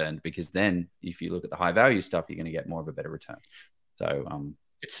profit earned. Because then if you look at the high value stuff, you're going to get more of a better return. So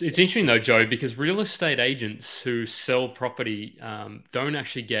it's interesting though, Joe, because real estate agents who sell property don't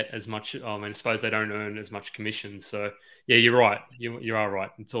actually get as much. I suppose they don't earn as much commission. So yeah, you're right. You are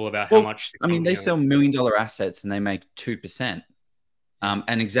right. It's all about how much. They sell $1 million assets and they make 2%.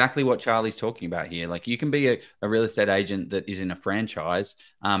 And exactly what Charlie's talking about here. Like, you can be a real estate agent that is in a franchise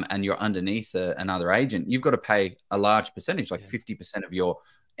and you're underneath another agent. You've got to pay a large percentage, like 50% of your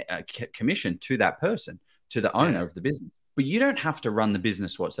commission to that person, to the owner of the business. But you don't have to run the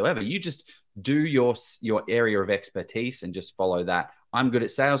business whatsoever. You just do your area of expertise and just follow that. I'm good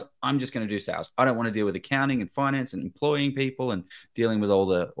at sales. I'm just going to do sales. I don't want to deal with accounting and finance and employing people and dealing with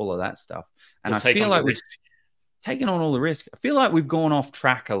all of that stuff. And I feel like we've taken on all the risk. I feel like we've gone off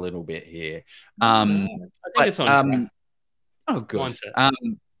track a little bit here. I think it's on track. Oh, good.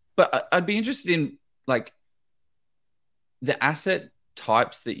 But I'd be interested in like the asset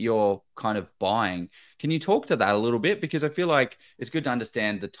types that you're kind of buying. Can you talk to that a little bit? Because I feel like it's good to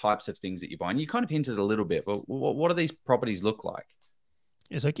understand the types of things that you're buying. You kind of hinted a little bit, but what do these properties look like?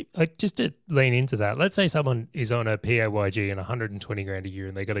 Yeah, so just to lean into that, let's say someone is on a PAYG and 120 grand a year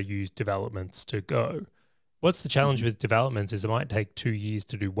and they got to use developments to go. What's the challenge with developments is it might take 2 years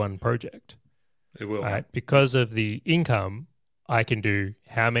to do one project. It will. Right? Because of the income, I can do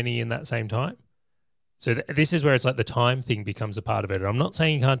how many in that same time? So this is where it's like the time thing becomes a part of it. And I'm not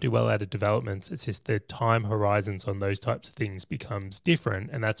saying you can't do well out of developments. It's just the time horizons on those types of things becomes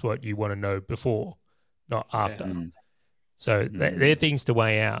different. And that's what you want to know before, not after. Yeah. So they're things to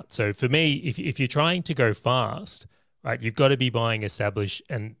weigh out. So for me, if you're trying to go fast, right, you've got to be buying established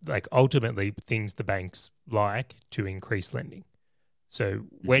and like ultimately things the banks like to increase lending. So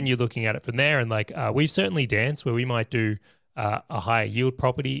when you're looking at it from there, and like we've certainly danced where we might do a higher yield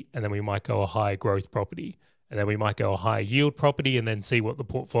property, and then we might go a high growth property, and then we might go a high yield property and then see what the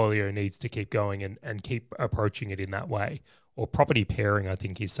portfolio needs to keep going and keep approaching it in that way. Or property pairing, I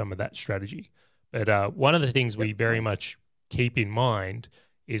think, is some of that strategy. But one of the things we very much keep in mind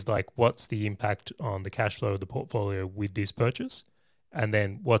is like, what's the impact on the cash flow of the portfolio with this purchase? And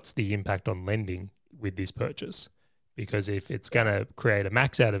then what's the impact on lending with this purchase? Because if it's going to create a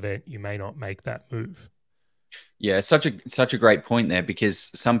max out event, you may not make that move. Yeah, such a great point there, because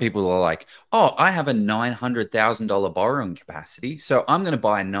some people are like, oh, I have a $900,000 borrowing capacity, so I'm going to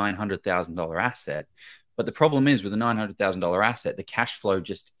buy a $900,000 asset. But the problem is with a $900,000 asset, the cash flow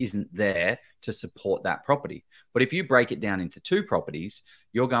just isn't there to support that property. But if you break it down into two properties,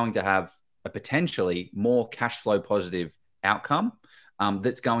 you're going to have a potentially more cash flow positive outcome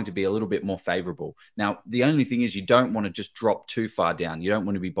that's going to be a little bit more favorable. Now, the only thing is you don't want to just drop too far down. You don't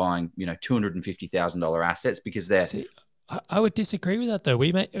want to be buying, $250,000 assets, because they're... See, I would disagree with that though.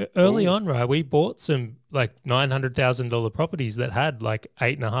 We early on, right? We bought some like $900,000 properties that had like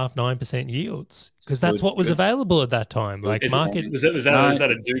 8.5%, 9% yields, because that's what was available at that time. Like was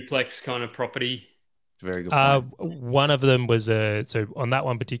that a duplex kind of property? Very good point. One of them was so on that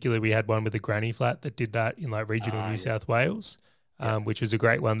one particularly, we had one with a granny flat that did that in like regional New South Wales. Which was a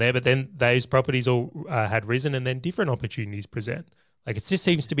great one there. But then those properties all had risen, and then different opportunities present. Like, it just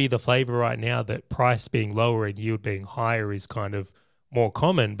seems to be the flavor right now that price being lower and yield being higher is kind of more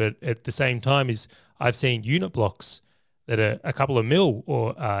common. But at the same time, I've seen unit blocks that are a couple of mil,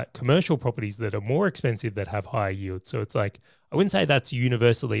 or commercial properties that are more expensive that have higher yield. So it's like, I wouldn't say that's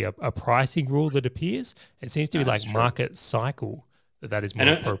universally a pricing rule that appears. It seems to be like market cycle that is more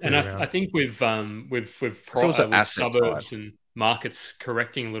appropriate. And I think with suburbs type and markets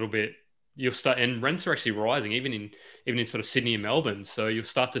correcting a little bit, you'll start, and rents are actually rising even in sort of Sydney and Melbourne. So you'll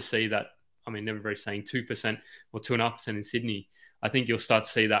start to see that. I mean, everybody's saying 2% or 2.5% in Sydney. I think you'll start to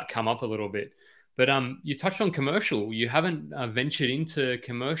see that come up a little bit. But you touched on commercial. You haven't ventured into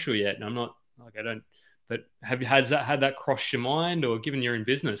commercial yet, and I'm not like I don't. But had that crossed your mind, or given you're in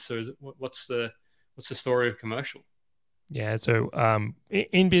business? So what's the story of commercial? Yeah, so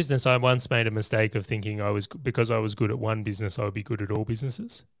in business, I once made a mistake of thinking because I was good at one business, I would be good at all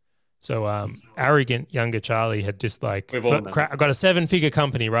businesses. So arrogant younger Charley had just like, I got a 7-figure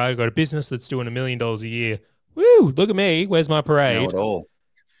company, right? I got a business that's doing $1 million a year. Woo! Look at me. Where's my parade? Not at all.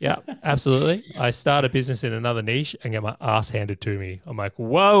 Yeah, absolutely. I start a business in another niche and get my ass handed to me. I'm like,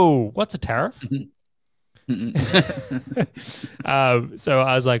 whoa, what's a tariff? So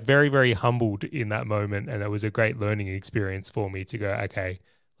I was like very, very humbled in that moment, and it was a great learning experience for me to go, okay,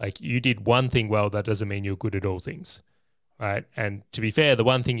 like, you did one thing well, that doesn't mean you're good at all things, right? And to be fair, the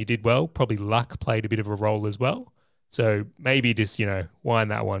one thing you did well, probably luck played a bit of a role as well. So maybe just,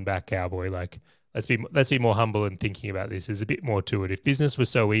 wind that one back, cowboy. Like, let's be more humble in thinking about this. There's a bit more to it. If business was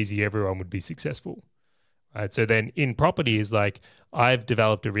so easy, everyone would be successful. Right. So then in property is like, I've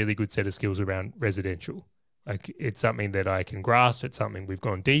developed a really good set of skills around residential. Like, it's something that I can grasp. It's something we've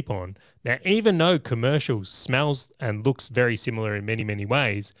gone deep on. Now, even though commercial smells and looks very similar in many, many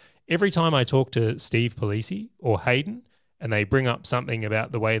ways, every time I talk to Steve Polisi or Hayden and they bring up something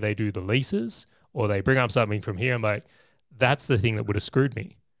about the way they do the leases, or they bring up something from here, I'm like, that's the thing that would have screwed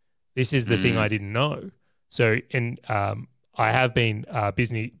me. This is the thing I didn't know. So, I have been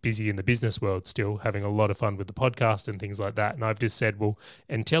busy in the business world still, having a lot of fun with the podcast and things like that. And I've just said, well,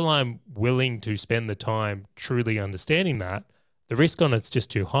 until I'm willing to spend the time truly understanding that, the risk on it's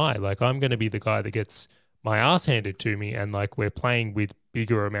just too high. Like, I'm going to be the guy that gets my ass handed to me, and like, we're playing with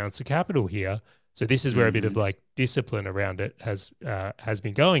bigger amounts of capital here. So this is where a bit of like discipline around it has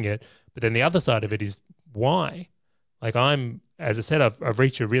been going it. But then the other side of it is why. Like, as I said, I've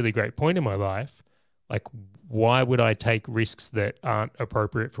reached a really great point in my life. Like, why would I take risks that aren't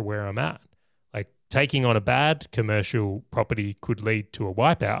appropriate for where I'm at? Like, taking on a bad commercial property could lead to a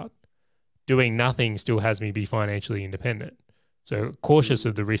wipeout. Doing nothing still has me be financially independent. So cautious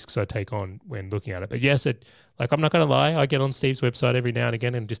of the risks I take on when looking at it. But yes, I'm not going to lie. I get on Steve's website every now and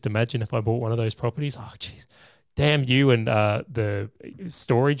again and just imagine if I bought one of those properties. Oh, geez. Damn you and the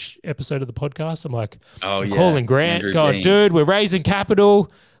storage episode of the podcast. I'm like, calling Grant, Andrew going, Dean. dude, we're raising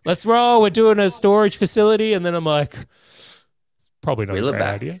capital. Let's roll. We're doing a storage facility. And then I'm like, it's probably not a great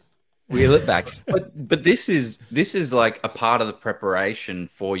idea. Wheel it back. But this is like a part of the preparation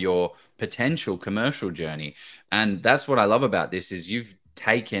for your potential commercial journey. And that's what I love about this is you've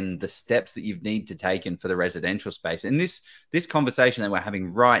taken the steps that you need to take in for the residential space. And this conversation that we're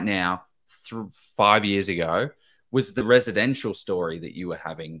having right now, 5 years ago, was the residential story that you were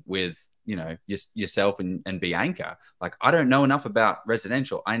having with, yourself and Bianca. Like, I don't know enough about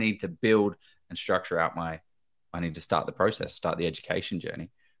residential. I need to build and structure out I need to start the process, start the education journey.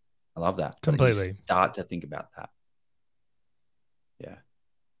 I love that. Completely. That you start to think about that.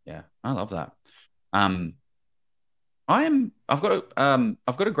 Yeah. I love that. I've got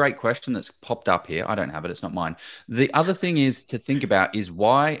a great question that's popped up here. I don't have it. It's not mine. The other thing is to think about is,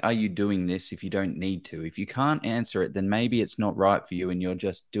 why are you doing this if you don't need to? If you can't answer it, then maybe it's not right for you and you're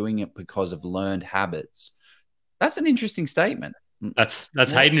just doing it because of learned habits. That's an interesting statement. That's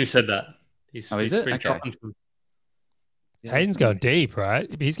Hayden who said that. Is it? Okay. Hayden's going deep, right?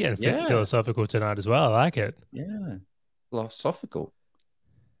 He's getting philosophical tonight as well. I like it. Yeah. Philosophical.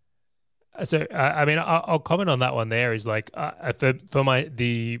 So, I'll comment on that one there is like,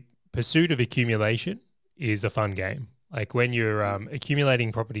 the pursuit of accumulation is a fun game. Like, when you're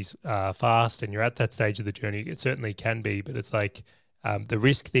accumulating properties fast and you're at that stage of the journey, it certainly can be, but it's like the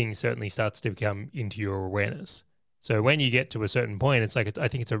risk thing certainly starts to become into your awareness. So when you get to a certain point, it's like, I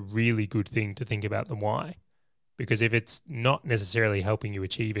think it's a really good thing to think about the why, because if it's not necessarily helping you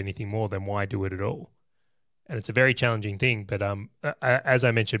achieve anything more, then why do it at all? And it's a very challenging thing. But as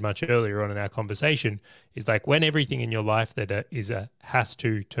I mentioned much earlier on in our conversation, is like, when everything in your life that is a has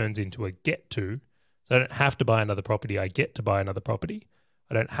to turns into a get to. So I don't have to buy another property. I get to buy another property.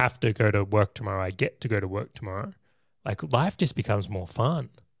 I don't have to go to work tomorrow. I get to go to work tomorrow. Like, life just becomes more fun,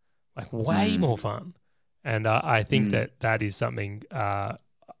 like way more fun. And I think that is something I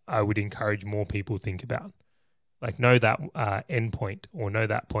would encourage more people to think about. Like, know that end point, or know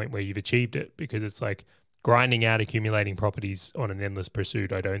that point where you've achieved it, because it's like, grinding out, accumulating properties on an endless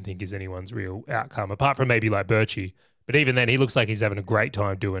pursuit, I don't think is anyone's real outcome, apart from maybe like Birchie. But even then, he looks like he's having a great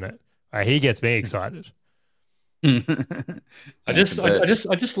time doing it. He gets me excited. I just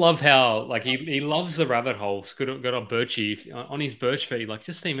love how, like, he loves the rabbit holes. Good on Birchie on his Birch feed. Like,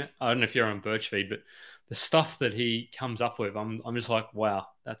 just see, I don't know if you're on Birch feed, but the stuff that he comes up with, I'm just like, wow,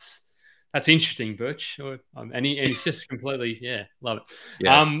 that's interesting, Birch. And he's just completely, love it.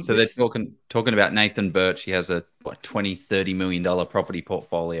 Yeah. So they're talking about Nathan Birch. He has a $20-30 million property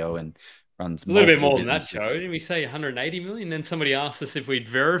portfolio and runs a little bit more than that, Joe. Didn't we say 180 million? Then somebody asked us if we'd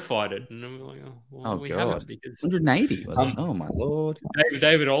verified it, and we're like, we God, haven't, because 180. Oh my Lord.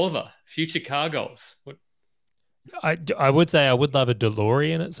 David Oliver, future car goals. What? I would say I would love a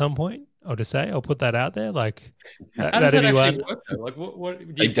DeLorean at some point. I'll just say, I'll put that out there. Like, how does that actually work, though? Like, what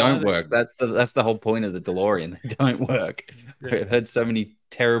they don't work. That's the whole point of the DeLorean. They don't work. Yeah. I've heard so many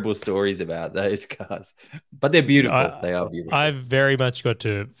terrible stories about those cars, but they're beautiful. They are beautiful. I've very much got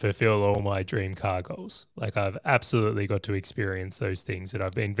to fulfill all my dream car goals. Like, I've absolutely got to experience those things, and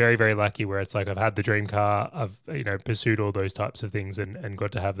I've been very, very lucky where it's like, I've had the dream car. I've, pursued all those types of things and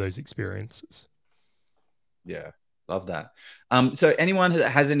got to have those experiences. Yeah. Love that. So anyone that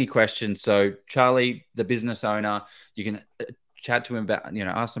has any questions, so Charley, the business owner, you can chat to him about,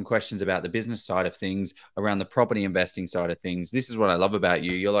 ask some questions about the business side of things, around the property investing side of things. This is what I love about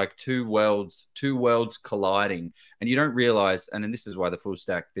you. You're like two worlds colliding, and you don't realize, and this is why the Full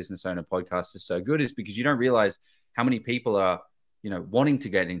Stack Business Owner podcast is so good, is because you don't realize how many people are, wanting to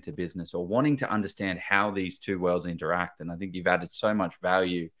get into business or wanting to understand how these two worlds interact. And I think you've added so much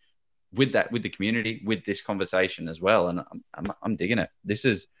value with that, with the community, with this conversation as well. And I'm digging it. This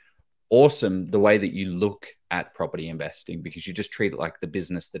is awesome, the way that you look at property investing, because you just treat it like the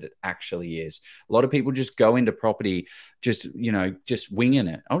business that it actually is. A lot of people just go into property, just winging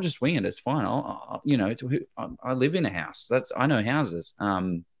it. I'll just wing it. It's fine. I live in a house. I know houses.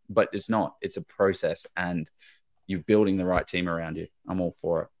 But it's not. It's a process, and you're building the right team around you. I'm all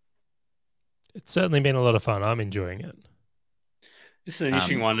for it. It's certainly been a lot of fun. I'm enjoying it. This is an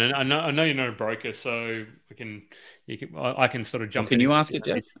interesting one, and I know you're not a broker, so I can sort of jump. Can you ask it,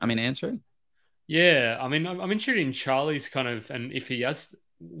 Jeff? Answer it. Yeah, I'm interested in Charley's kind of, and if he has,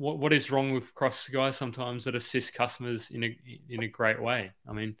 what is wrong with Cross guys sometimes that assist customers in a great way.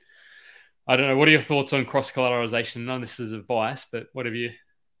 I don't know. What are your thoughts on cross collateralization? None of this is advice, but what have you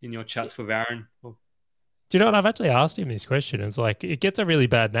in your chats with Aaron? Do you know what? I've actually asked him this question. It's like, it gets a really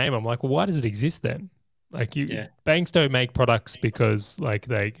bad name. I'm like, well, why does it exist then? Like banks don't make products because like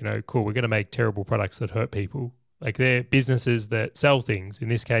they, cool, we're going to make terrible products that hurt people. Like they're businesses that sell things. In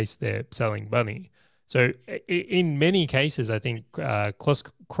this case, they're selling money. So in many cases, I think cross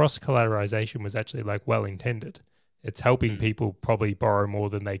collateralization was actually like well intended. It's helping people probably borrow more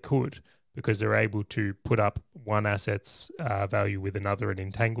than they could, because they're able to put up one asset's value with another and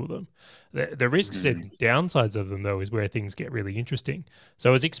entangle them. The risks and downsides of them, though, is where things get really interesting. So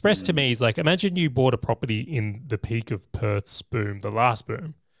it was expressed to me is like, imagine you bought a property in the peak of Perth's boom, the last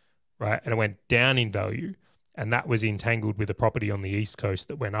boom, right? And it went down in value, and that was entangled with a property on the East Coast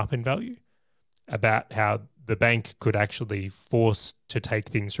that went up in value. About how the bank could actually force to take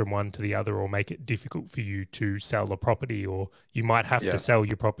things from one to the other, or make it difficult for you to sell a property, or you might have to sell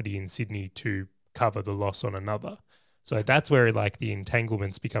your property in Sydney to cover the loss on another. So that's where like the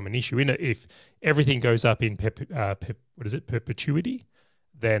entanglements become an issue. If everything goes up in perpetuity,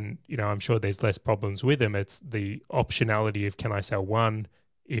 then I'm sure there's less problems with them. It's the optionality of, can I sell one?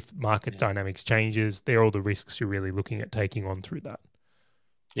 If market dynamics changes, they're all the risks you're really looking at taking on through that.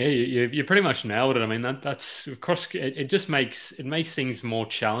 Yeah, you pretty much nailed it. That's of course it just makes things more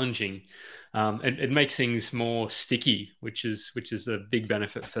challenging. It makes things more sticky, which is a big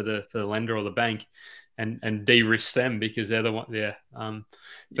benefit for the lender or the bank, and de-risk them because they're the one. Yeah.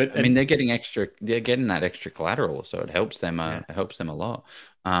 But they're getting that extra collateral, so it helps them. It helps them a lot.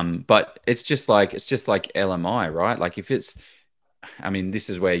 But it's just like LMI, right? Like if it's,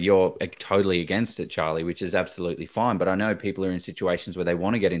 this is where you're totally against it, Charley, which is absolutely fine. But I know people are in situations where they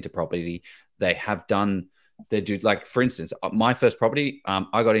want to get into property. They have done their due, like for instance, my first property,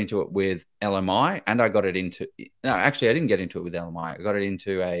 I got into it with LMI, and I got it into. No, actually, I didn't get into it with LMI. I got it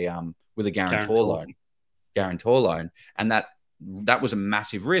into with a guarantor loan, and that was a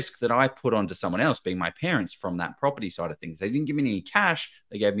massive risk that I put onto someone else, being my parents, from that property side of things. They didn't give me any cash.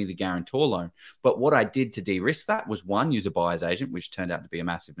 They gave me the guarantor loan. But what I did to de-risk that was, one, use a buyer's agent, which turned out to be a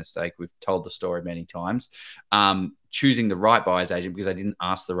massive mistake. We've told the story many times. Choosing the right buyer's agent, because I didn't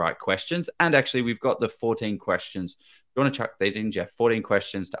ask the right questions. And actually, we've got the 14 questions. You want to chuck that in, Jeff? 14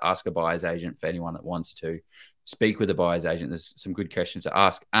 questions to ask a buyer's agent for anyone that wants to speak with a buyer's agent. There's some good questions to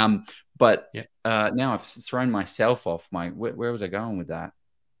ask. But now I've thrown myself off where was I going with that?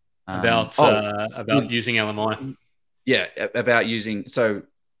 About using LMI. Yeah, about using, so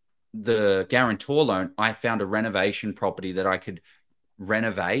the guarantor loan, I found a renovation property that I could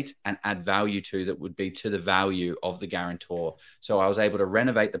renovate and add value to, that would be to the value of the guarantor. So I was able to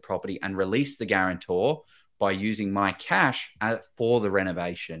renovate the property and release the guarantor by using my cash for the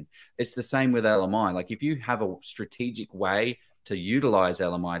renovation. It's the same with LMI. Like if you have a strategic way to utilize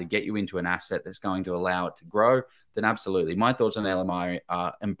LMI to get you into an asset that's going to allow it to grow, then absolutely. My thoughts on LMI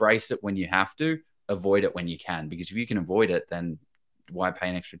are, embrace it when you have to, avoid it when you can. Because if you can avoid it, then why pay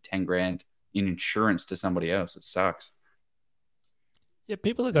an extra 10 grand in insurance to somebody else? It sucks. Yeah,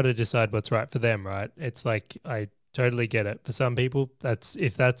 people have got to decide what's right for them, right? It's like, I totally get it. For some people,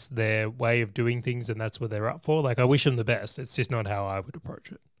 if that's their way of doing things and that's what they're up for, like I wish them the best. It's just not how I would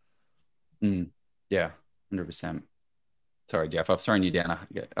approach it. Yeah, 100%. Sorry, Jeff, I've thrown you down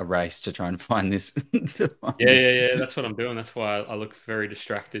a race to try and find this. Yeah. That's what I'm doing. That's why I look very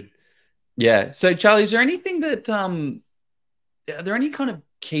distracted. Yeah. So, Charley, is there anything that, are there any kind of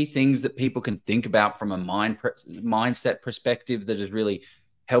key things that people can think about from a mindset perspective that has really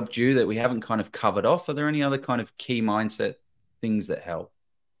helped you that we haven't kind of covered off? Are there any other kind of key mindset things that help?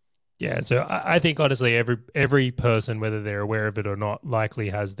 Yeah, so I think honestly, every person, whether they're aware of it or not, likely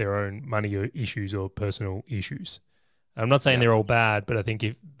has their own money issues or personal issues. I'm not saying they're all bad, but I think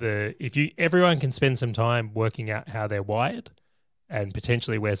everyone can spend some time working out how they're wired and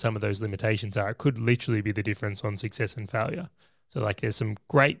potentially where some of those limitations are, it could literally be the difference on success and failure. So like there's some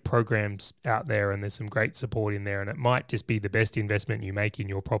great programs out there and there's some great support in there, and it might just be the best investment you make in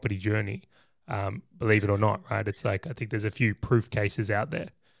your property journey, believe it or not, right? It's like I think there's a few proof cases out there.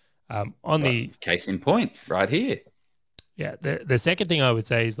 Case in point, right here. Yeah, the second thing I would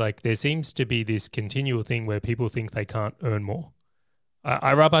say is like there seems to be this continual thing where people think they can't earn more.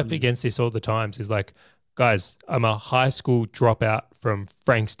 I rub up against this all the time. Is like, guys, I'm a high school dropout from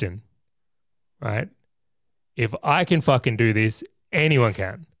Frankston, right? If I can fucking do this, anyone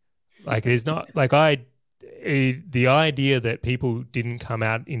can. Like, there's not like the idea that people didn't come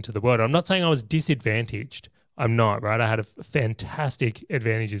out into the world. I'm not saying I was disadvantaged. I'm not, right? I had fantastic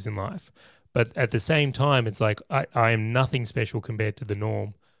advantages in life. But at the same time, it's like I am nothing special compared to the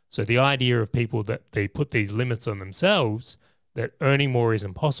norm. So the idea of people that they put these limits on themselves, that earning more is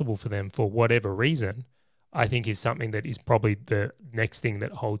impossible for them for whatever reason, I think is something that is probably the next thing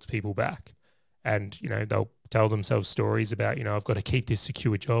that holds people back. And, you know, they'll tell themselves stories about, you know, I've got to keep this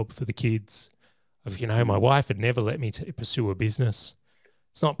secure job for the kids. You know, my wife had never let me pursue a business.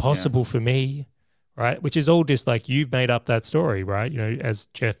 It's not possible for me. Right. Which is all just like you've made up that story, right? You know, as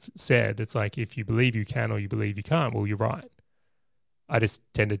Jeff said, it's like if you believe you can or you believe you can't, well, you're right. I just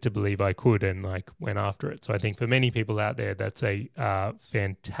tended to believe I could and like went after it. So I think for many people out there, that's a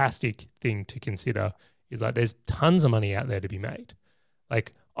fantastic thing to consider is like there's tons of money out there to be made.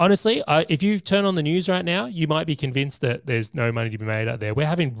 Like, honestly, if you turn on the news right now, you might be convinced that there's no money to be made out there. We're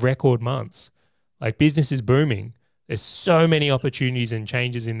having record months. Like business is booming. There's so many opportunities and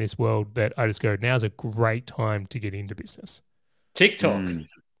changes in this world that I just go, now's a great time to get into business. TikTok.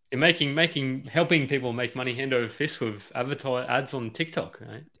 You're helping people make money hand over fist with ads on TikTok,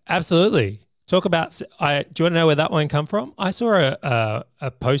 right? Absolutely. Talk about, do you want to know where that one come from? I saw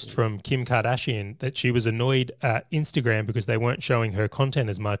a post from Kim Kardashian that she was annoyed at Instagram because they weren't showing her content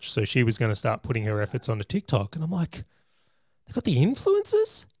as much. So she was going to start putting her efforts onto TikTok. And I'm like, they got the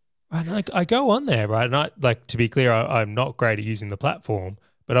influencers? Right, and I go on there, right? And like to be clear, I'm not great at using the platform,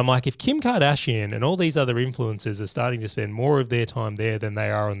 but I'm like, if Kim Kardashian and all these other influencers are starting to spend more of their time there than they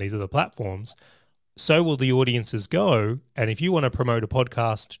are on these other platforms, so will the audiences go. And if you want to promote a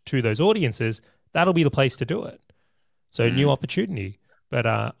podcast to those audiences, that'll be the place to do it. So new opportunity. But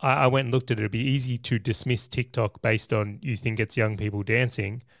I went and looked at it. It'd be easy to dismiss TikTok based on you think it's young people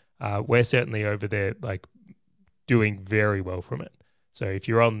dancing. We're certainly over there like doing very well from it. So if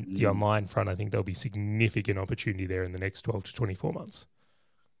you're on the online front, I think there'll be significant opportunity there in the next 12 to 24 months.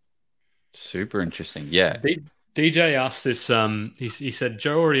 Super interesting. Yeah. DJ asked this. He said,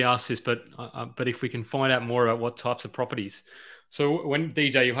 Joe already asked this, but if we can find out more about what types of properties. So when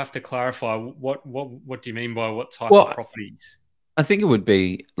DJ, you have to clarify what do you mean by what type of properties? I think it would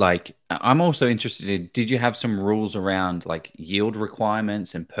be like, I'm also interested in, did you have some rules around like yield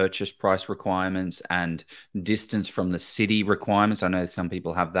requirements and purchase price requirements and distance from the city requirements? I know some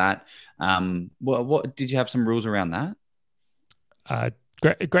people have that. What did you have some rules around that?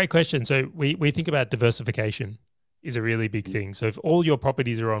 Great question. So we think about diversification is a really big thing. So if all your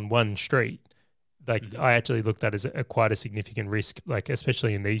properties are on one street, like I actually looked at as quite a significant risk, like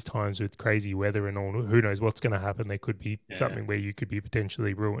especially in these times with crazy weather and all, who knows what's going to happen. There could be something where you could be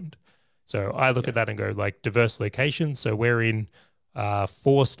potentially ruined. So I look at that and go like diverse locations. So we're in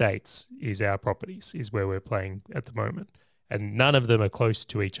 4 states is our properties is where we're playing at the moment. And none of them are close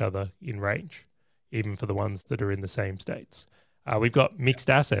to each other in range, even for the ones that are in the same states. We've got mixed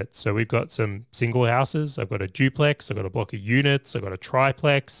assets. So we've got some single houses. I've got a duplex. I've got a block of units. I've got a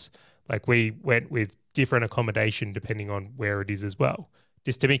triplex. Like we went with different accommodation depending on where it is as well,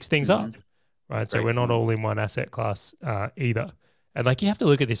 just to mix things up, right? So we're not all in one asset class either. And like you have to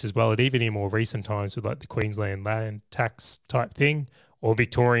look at this as well, and even in more recent times with like the Queensland land tax type thing or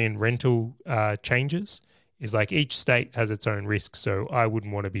Victorian rental changes, is like each state has its own risks. So I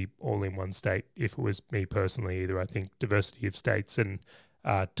wouldn't want to be all in one state if it was me personally either. I think diversity of states and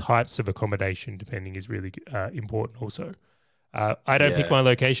types of accommodation depending is really important also. I don't pick my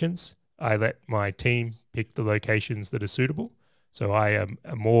locations. I let my team pick the locations that are suitable. So I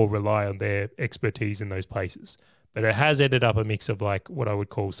more rely on their expertise in those places. But it has ended up a mix of like what I would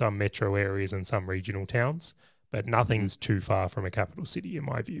call some metro areas and some regional towns, but nothing's too far from a capital city in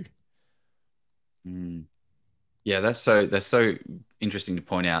my view. Yeah, that's so interesting to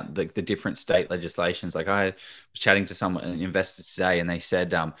point out the different state legislations. Like I was chatting to someone, an investor today, and they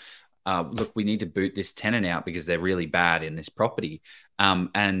said, look, we need to boot this tenant out because they're really bad in this property.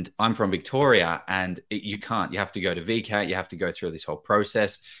 And I'm from Victoria, and you can't. You have to go to VCAT. You have to go through this whole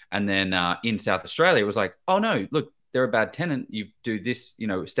process. And then in South Australia, it was like, oh no, look, they're a bad tenant. You do this,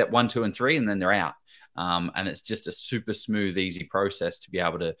 step 1, 2, and 3, and then they're out. And it's just a super smooth, easy process to be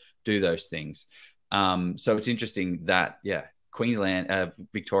able to do those things. So it's interesting that, yeah, Queensland,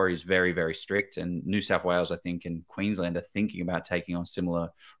 Victoria is very, very strict, and New South Wales, I think, and Queensland are thinking about taking on similar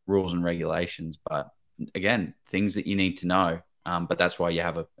rules and regulations. But again, things that you need to know. But that's why you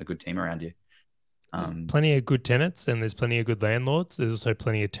have a good team around you. There's plenty of good tenants and there's plenty of good landlords. There's also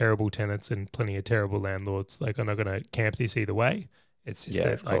plenty of terrible tenants and plenty of terrible landlords. Like, I'm not going to camp this either way. It's just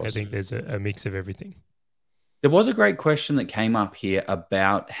that, like, I think there's a mix of everything. There was a great question that came up here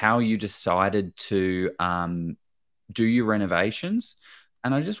about how you decided to do your renovations.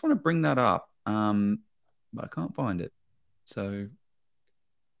 And I just want to bring that up, but I can't find it. So,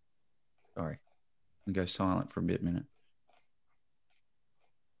 sorry. I'll go silent for a minute.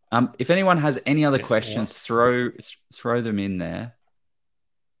 If anyone has any other questions, throw them in there,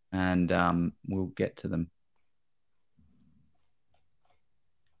 and we'll get to them.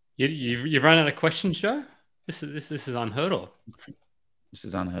 You've run out of questions, Joe? This is unheard of. This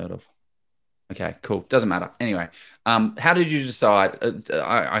is unheard of. Okay, cool. Doesn't matter. Anyway, how did you decide?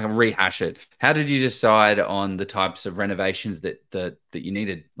 I can rehash it. How did you decide on the types of renovations that you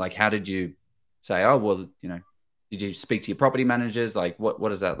needed? Like, how did you say, oh, well, did you speak to your property managers? Like, what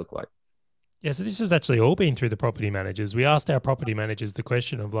does that look like? Yeah, so this has actually all been through the property managers. We asked our property managers the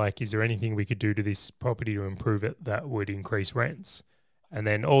question of, like, is there anything we could do to this property to improve it that would increase rents? And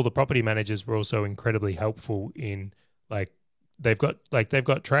then all the property managers were also incredibly helpful in, like, they've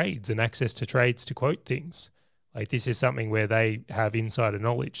got trades and access to trades to quote things. Like, this is something where they have insider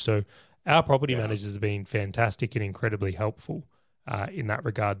knowledge. So our property managers have been fantastic and incredibly helpful in that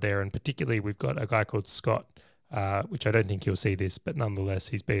regard there. And particularly, we've got a guy called Scott, which I don't think you'll see this, but nonetheless,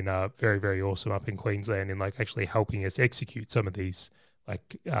 he's been very, very awesome up in Queensland in, like, actually helping us execute some of these,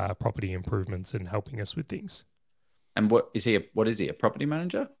 like, property improvements and helping us with things. And what is he, a property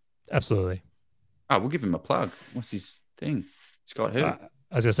manager? Absolutely. Oh, we'll give him a plug. What's his thing? Scott who? I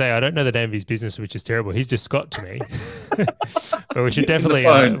was going to say, I don't know the name of his business, which is terrible. He's just Scott to me. But we should definitely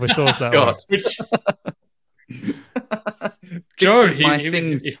resource that one. Joe,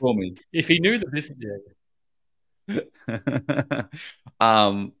 if he knew the business.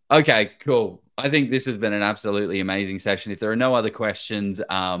 Okay, cool. I think this has been an absolutely amazing session. If there are no other questions,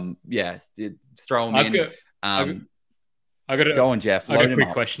 throw them in. Go on, Jeff. I got a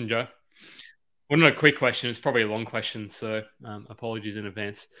quick question, Joe. Well, not a quick question. It's probably a long question, so apologies in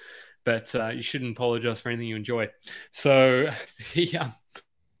advance. But you shouldn't apologize for anything you enjoy. So it's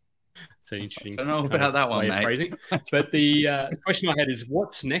an interesting. I don't know about that one, mate. Phrasing. But the question I had is,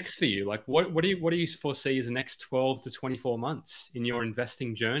 what's next for you? Like, what do you foresee as the next 12 to 24 months in your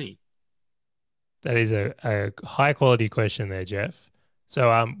investing journey? That is a high quality question there, Jeff.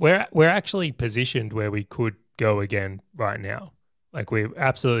 So we're actually positioned where we could go again right now. Like, we're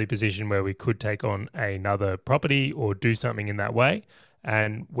absolutely positioned where we could take on another property or do something in that way.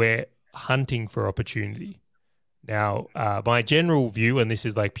 And we're hunting for opportunity. Now, my general view, and this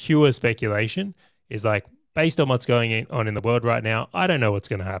is like pure speculation, is like, based on what's going on in the world right now, I don't know what's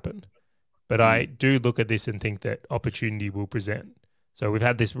going to happen. But I do look at this and think that opportunity will present. So we've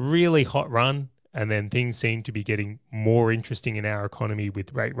had this really hot run, and then things seem to be getting more interesting in our economy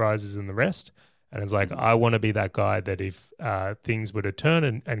with rate rises and the rest. And it's like, I want to be that guy that if things were to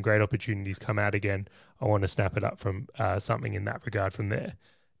turn and great opportunities come out again, I want to snap it up from something in that regard from there.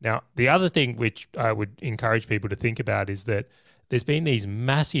 Now, the other thing which I would encourage people to think about is that there's been these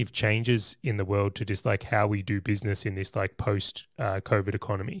massive changes in the world to just like how we do business in this like post-COVID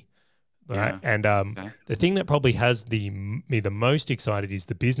economy. Right. Yeah. And the thing that probably has me the most excited is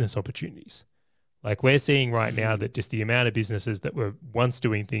the business opportunities. Like, we're seeing right now that just the amount of businesses that were once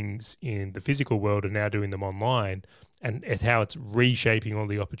doing things in the physical world are now doing them online, and how it's reshaping all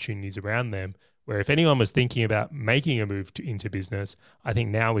the opportunities around them, where if anyone was thinking about making a move into business, I think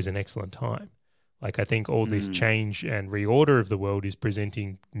now is an excellent time. Like, I think all this change and reorder of the world is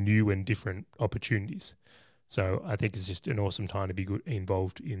presenting new and different opportunities. So I think it's just an awesome time to be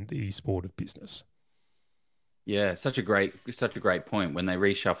involved in the sport of business. Yeah, such a great point. When they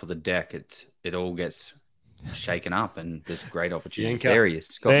reshuffle the deck, it all gets shaken up, and there's great opportunity. There he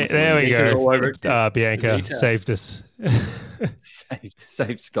is. There we go. Bianca saved us.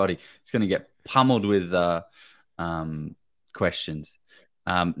 saved Scotty. He's going to get pummeled with questions.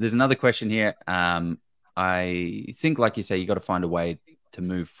 There's another question here. I think, like you say, you got to find a way to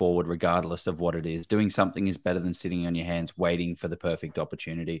move forward regardless of what it is. Doing something is better than sitting on your hands waiting for the perfect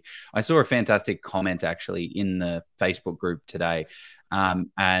opportunity. I saw a fantastic comment actually in the Facebook group today,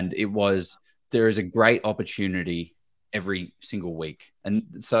 and it was, there is a great opportunity every single week. And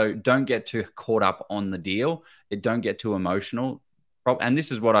so don't get too caught up on the deal. Don't get too emotional. And this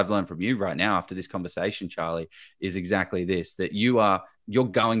is what I've learned from you right now after this conversation, Charlie, is exactly this, that you're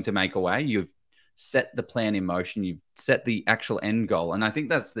going to make a way. You've set the plan in motion. You've set the actual end goal. And I think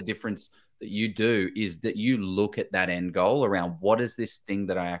that's the difference that you do, is that you look at that end goal around what is this thing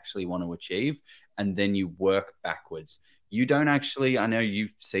that I actually want to achieve? And then you work backwards. You don't actually, I know you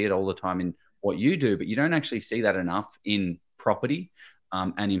see it all the time in what you do, but you don't actually see that enough in property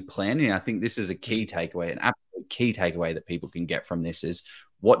and in planning. I think this is a key takeaway, an absolute key takeaway that people can get from this is,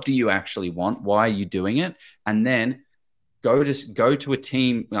 what do you actually want? Why are you doing it? And then go to a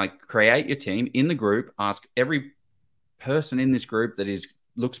team, like create your team in the group, ask every person in this group that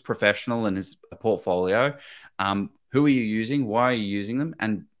looks professional and is a portfolio, who are you using? Why are you using them?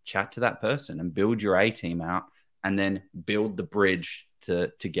 And chat to that person and build your A team out, and then build the bridge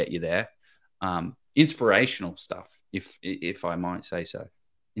to get you there. Inspirational stuff, if I might say so.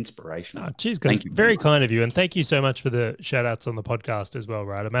 Inspirational. Oh, cheers, guys. Very kind of you. And thank you so much for the shout outs on the podcast as well,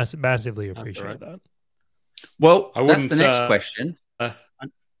 right? I massively appreciate that. Well, that's the next question.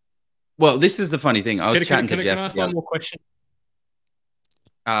 Well, this is the funny thing. I was chatting to Jeff. Can I ask one more question?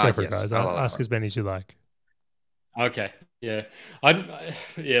 Go for it, guys. I'll ask as many as you like. Okay. Yeah.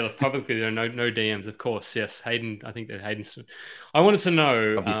 Publicly there are no DMs, of course. Yes. Hayden, I think that Hayden's. I wanted to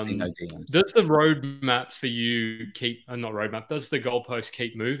know, obviously no DMs. Does the roadmap for you not roadmap, does the goalpost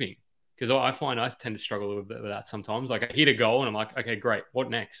keep moving? Because I find I tend to struggle with that sometimes. Like I hit a goal and I'm like, okay, great.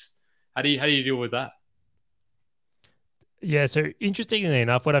 What next? How do you deal with that? Yeah, so interestingly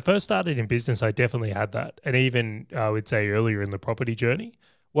enough, when I first started in business, I definitely had that. And even I would say earlier in the property journey,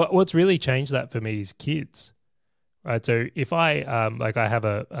 what's really changed that for me is kids, right? So if I have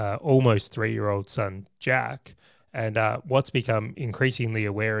a almost 3-year-old son, Jack, and what's become increasingly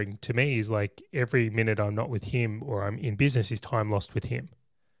awareing to me is like every minute I'm not with him or I'm in business is time lost with him.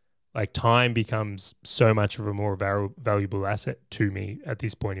 Like time becomes so much of a more valuable asset to me at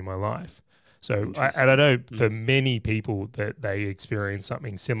this point in my life. So, I know for many people that they experience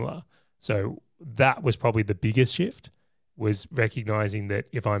something similar. So that was probably the biggest shift, was recognizing that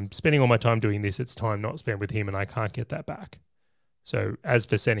if I'm spending all my time doing this, it's time not spent with him and I can't get that back. So as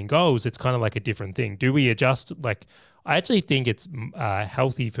for setting goals, it's kind of like a different thing. Do we adjust? Like, I actually think it's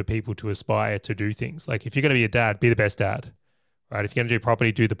healthy for people to aspire to do things. Like if you're going to be a dad, be the best dad, right? If you're going to do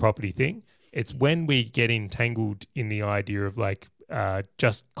property, do the property thing. It's when we get entangled in the idea of like,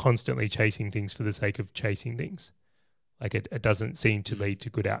 just constantly chasing things for the sake of chasing things. Like it doesn't seem to lead to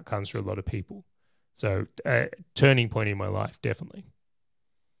good outcomes for a lot of people. So turning point in my life, definitely.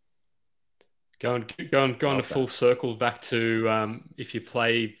 Going to full circle back to if you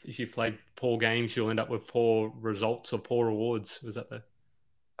play poor games, you'll end up with poor results or poor rewards. Was that the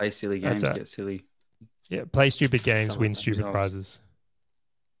play silly games, get silly? Yeah, play stupid games, win stupid prizes.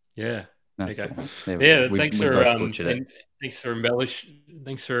 Yeah. Okay. Yeah. Thanks for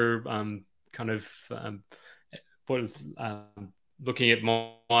looking at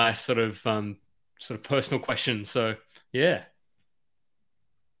my sort of personal questions. So yeah.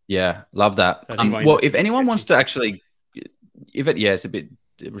 Yeah, love that. Well, if anyone wants to actually, it's a bit,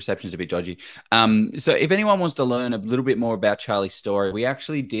 the reception's a bit dodgy. So if anyone wants to learn a little bit more about Charlie's story, we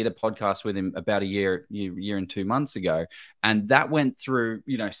actually did a podcast with him about a year and 2 months ago. And that went through,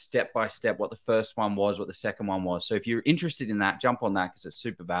 step by step, what the first one was, what the second one was. So if you're interested in that, jump on that because it's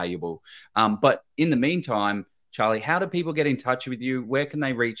super valuable. But in the meantime, Charlie, how do people get in touch with you? Where can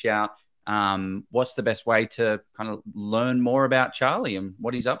they reach out? What's the best way to kind of learn more about Charlie and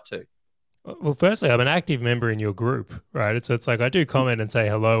what he's up to? Well, firstly, I'm an active member in your group, right? So it's like I do comment and say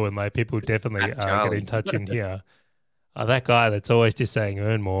hello, and like people definitely get in touch in here. That guy that's always just saying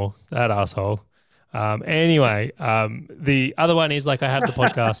earn more, that asshole. Anyway, the other one is like I have the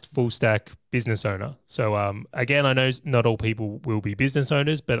podcast Full Stack Business Owner. So again, I know not all people will be business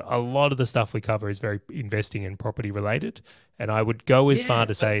owners, but a lot of the stuff we cover is very investing and property related. And I would go as far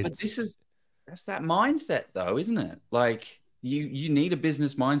to say that's that mindset though, isn't it? Like you need a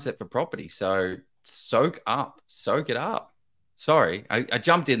business mindset for property. So soak it up. Sorry, I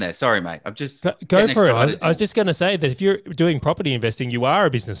jumped in there. Sorry, mate. I'm just go for it. I was just going to say that if you're doing property investing, you are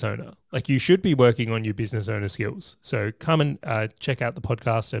a business owner. Like you should be working on your business owner skills. So come and check out the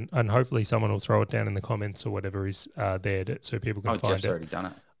podcast, and hopefully someone will throw it down in the comments or whatever is there so people can find Jeff's it. already done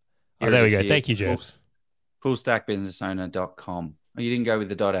it. There we go. Thank you, Jeff. Fullstackbusinessowner.com. Oh, you didn't go with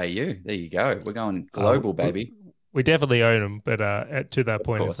the .au. There you go. We're going global, baby. We definitely own them, but to that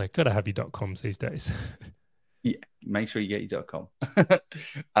point, it's like, gotta have your .coms these days. Yeah, make sure you get your .com.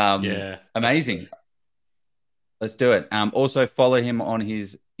 Yeah, amazing. Let's do it. Also follow him on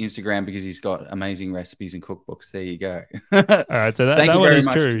his Instagram because he's got amazing recipes and cookbooks. There you go. All right, so that one is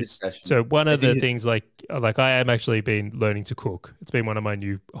true. So one of the things, like I am actually been learning to cook. It's been one of my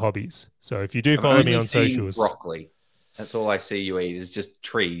new hobbies. So if you do follow me on socials, broccoli. That's all I see you eat is just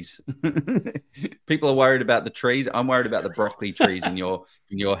trees. People are worried about the trees. I'm worried about the broccoli trees in your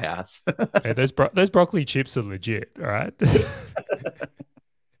house. Hey, those broccoli chips are legit. All right.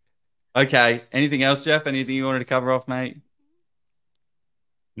 Okay. Anything else, Jeff? Anything you wanted to cover off, mate?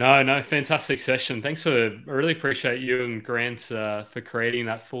 No, fantastic session. Thanks I really appreciate you and Grant for creating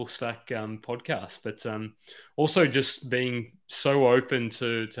that full stack podcast, but also just being so open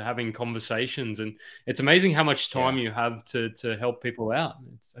to having conversations. And it's amazing how much time you have to help people out.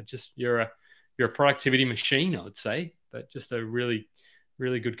 It's just, you're a productivity machine, I would say, but just a really,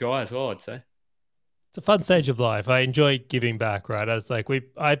 really good guy as well, I'd say. It's a fun stage of life. I enjoy giving back, right?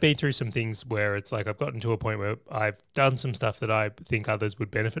 I've been through some things where it's like I've gotten to a point where I've done some stuff that I think others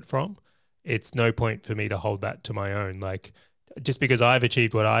would benefit from. It's no point for me to hold that to my own. Like, just because I've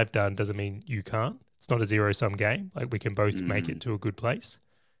achieved what I've done doesn't mean you can't. It's not a zero-sum game. Like, we can both make it to a good place.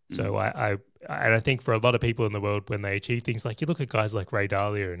 So I think for a lot of people in the world, when they achieve things, like you look at guys like Ray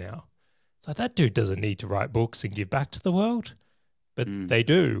Dalio now, it's like that dude doesn't need to write books and give back to the world. But they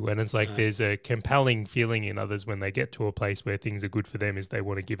do. And it's like there's a compelling feeling in others when they get to a place where things are good for them is they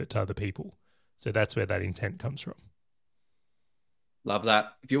want to give it to other people. So that's where that intent comes from. Love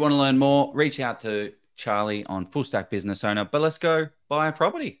that. If you want to learn more, reach out to Charley on Full Stack Business Owner. But let's go buy a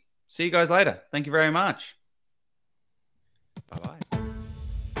property. See you guys later. Thank you very much. Bye-bye.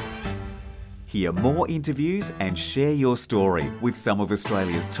 Hear more interviews and share your story with some of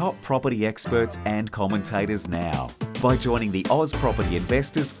Australia's top property experts and commentators now by joining the Oz Property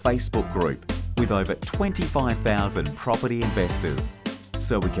Investors Facebook group with over 25,000 property investors.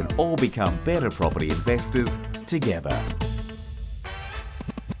 So we can all become better property investors together.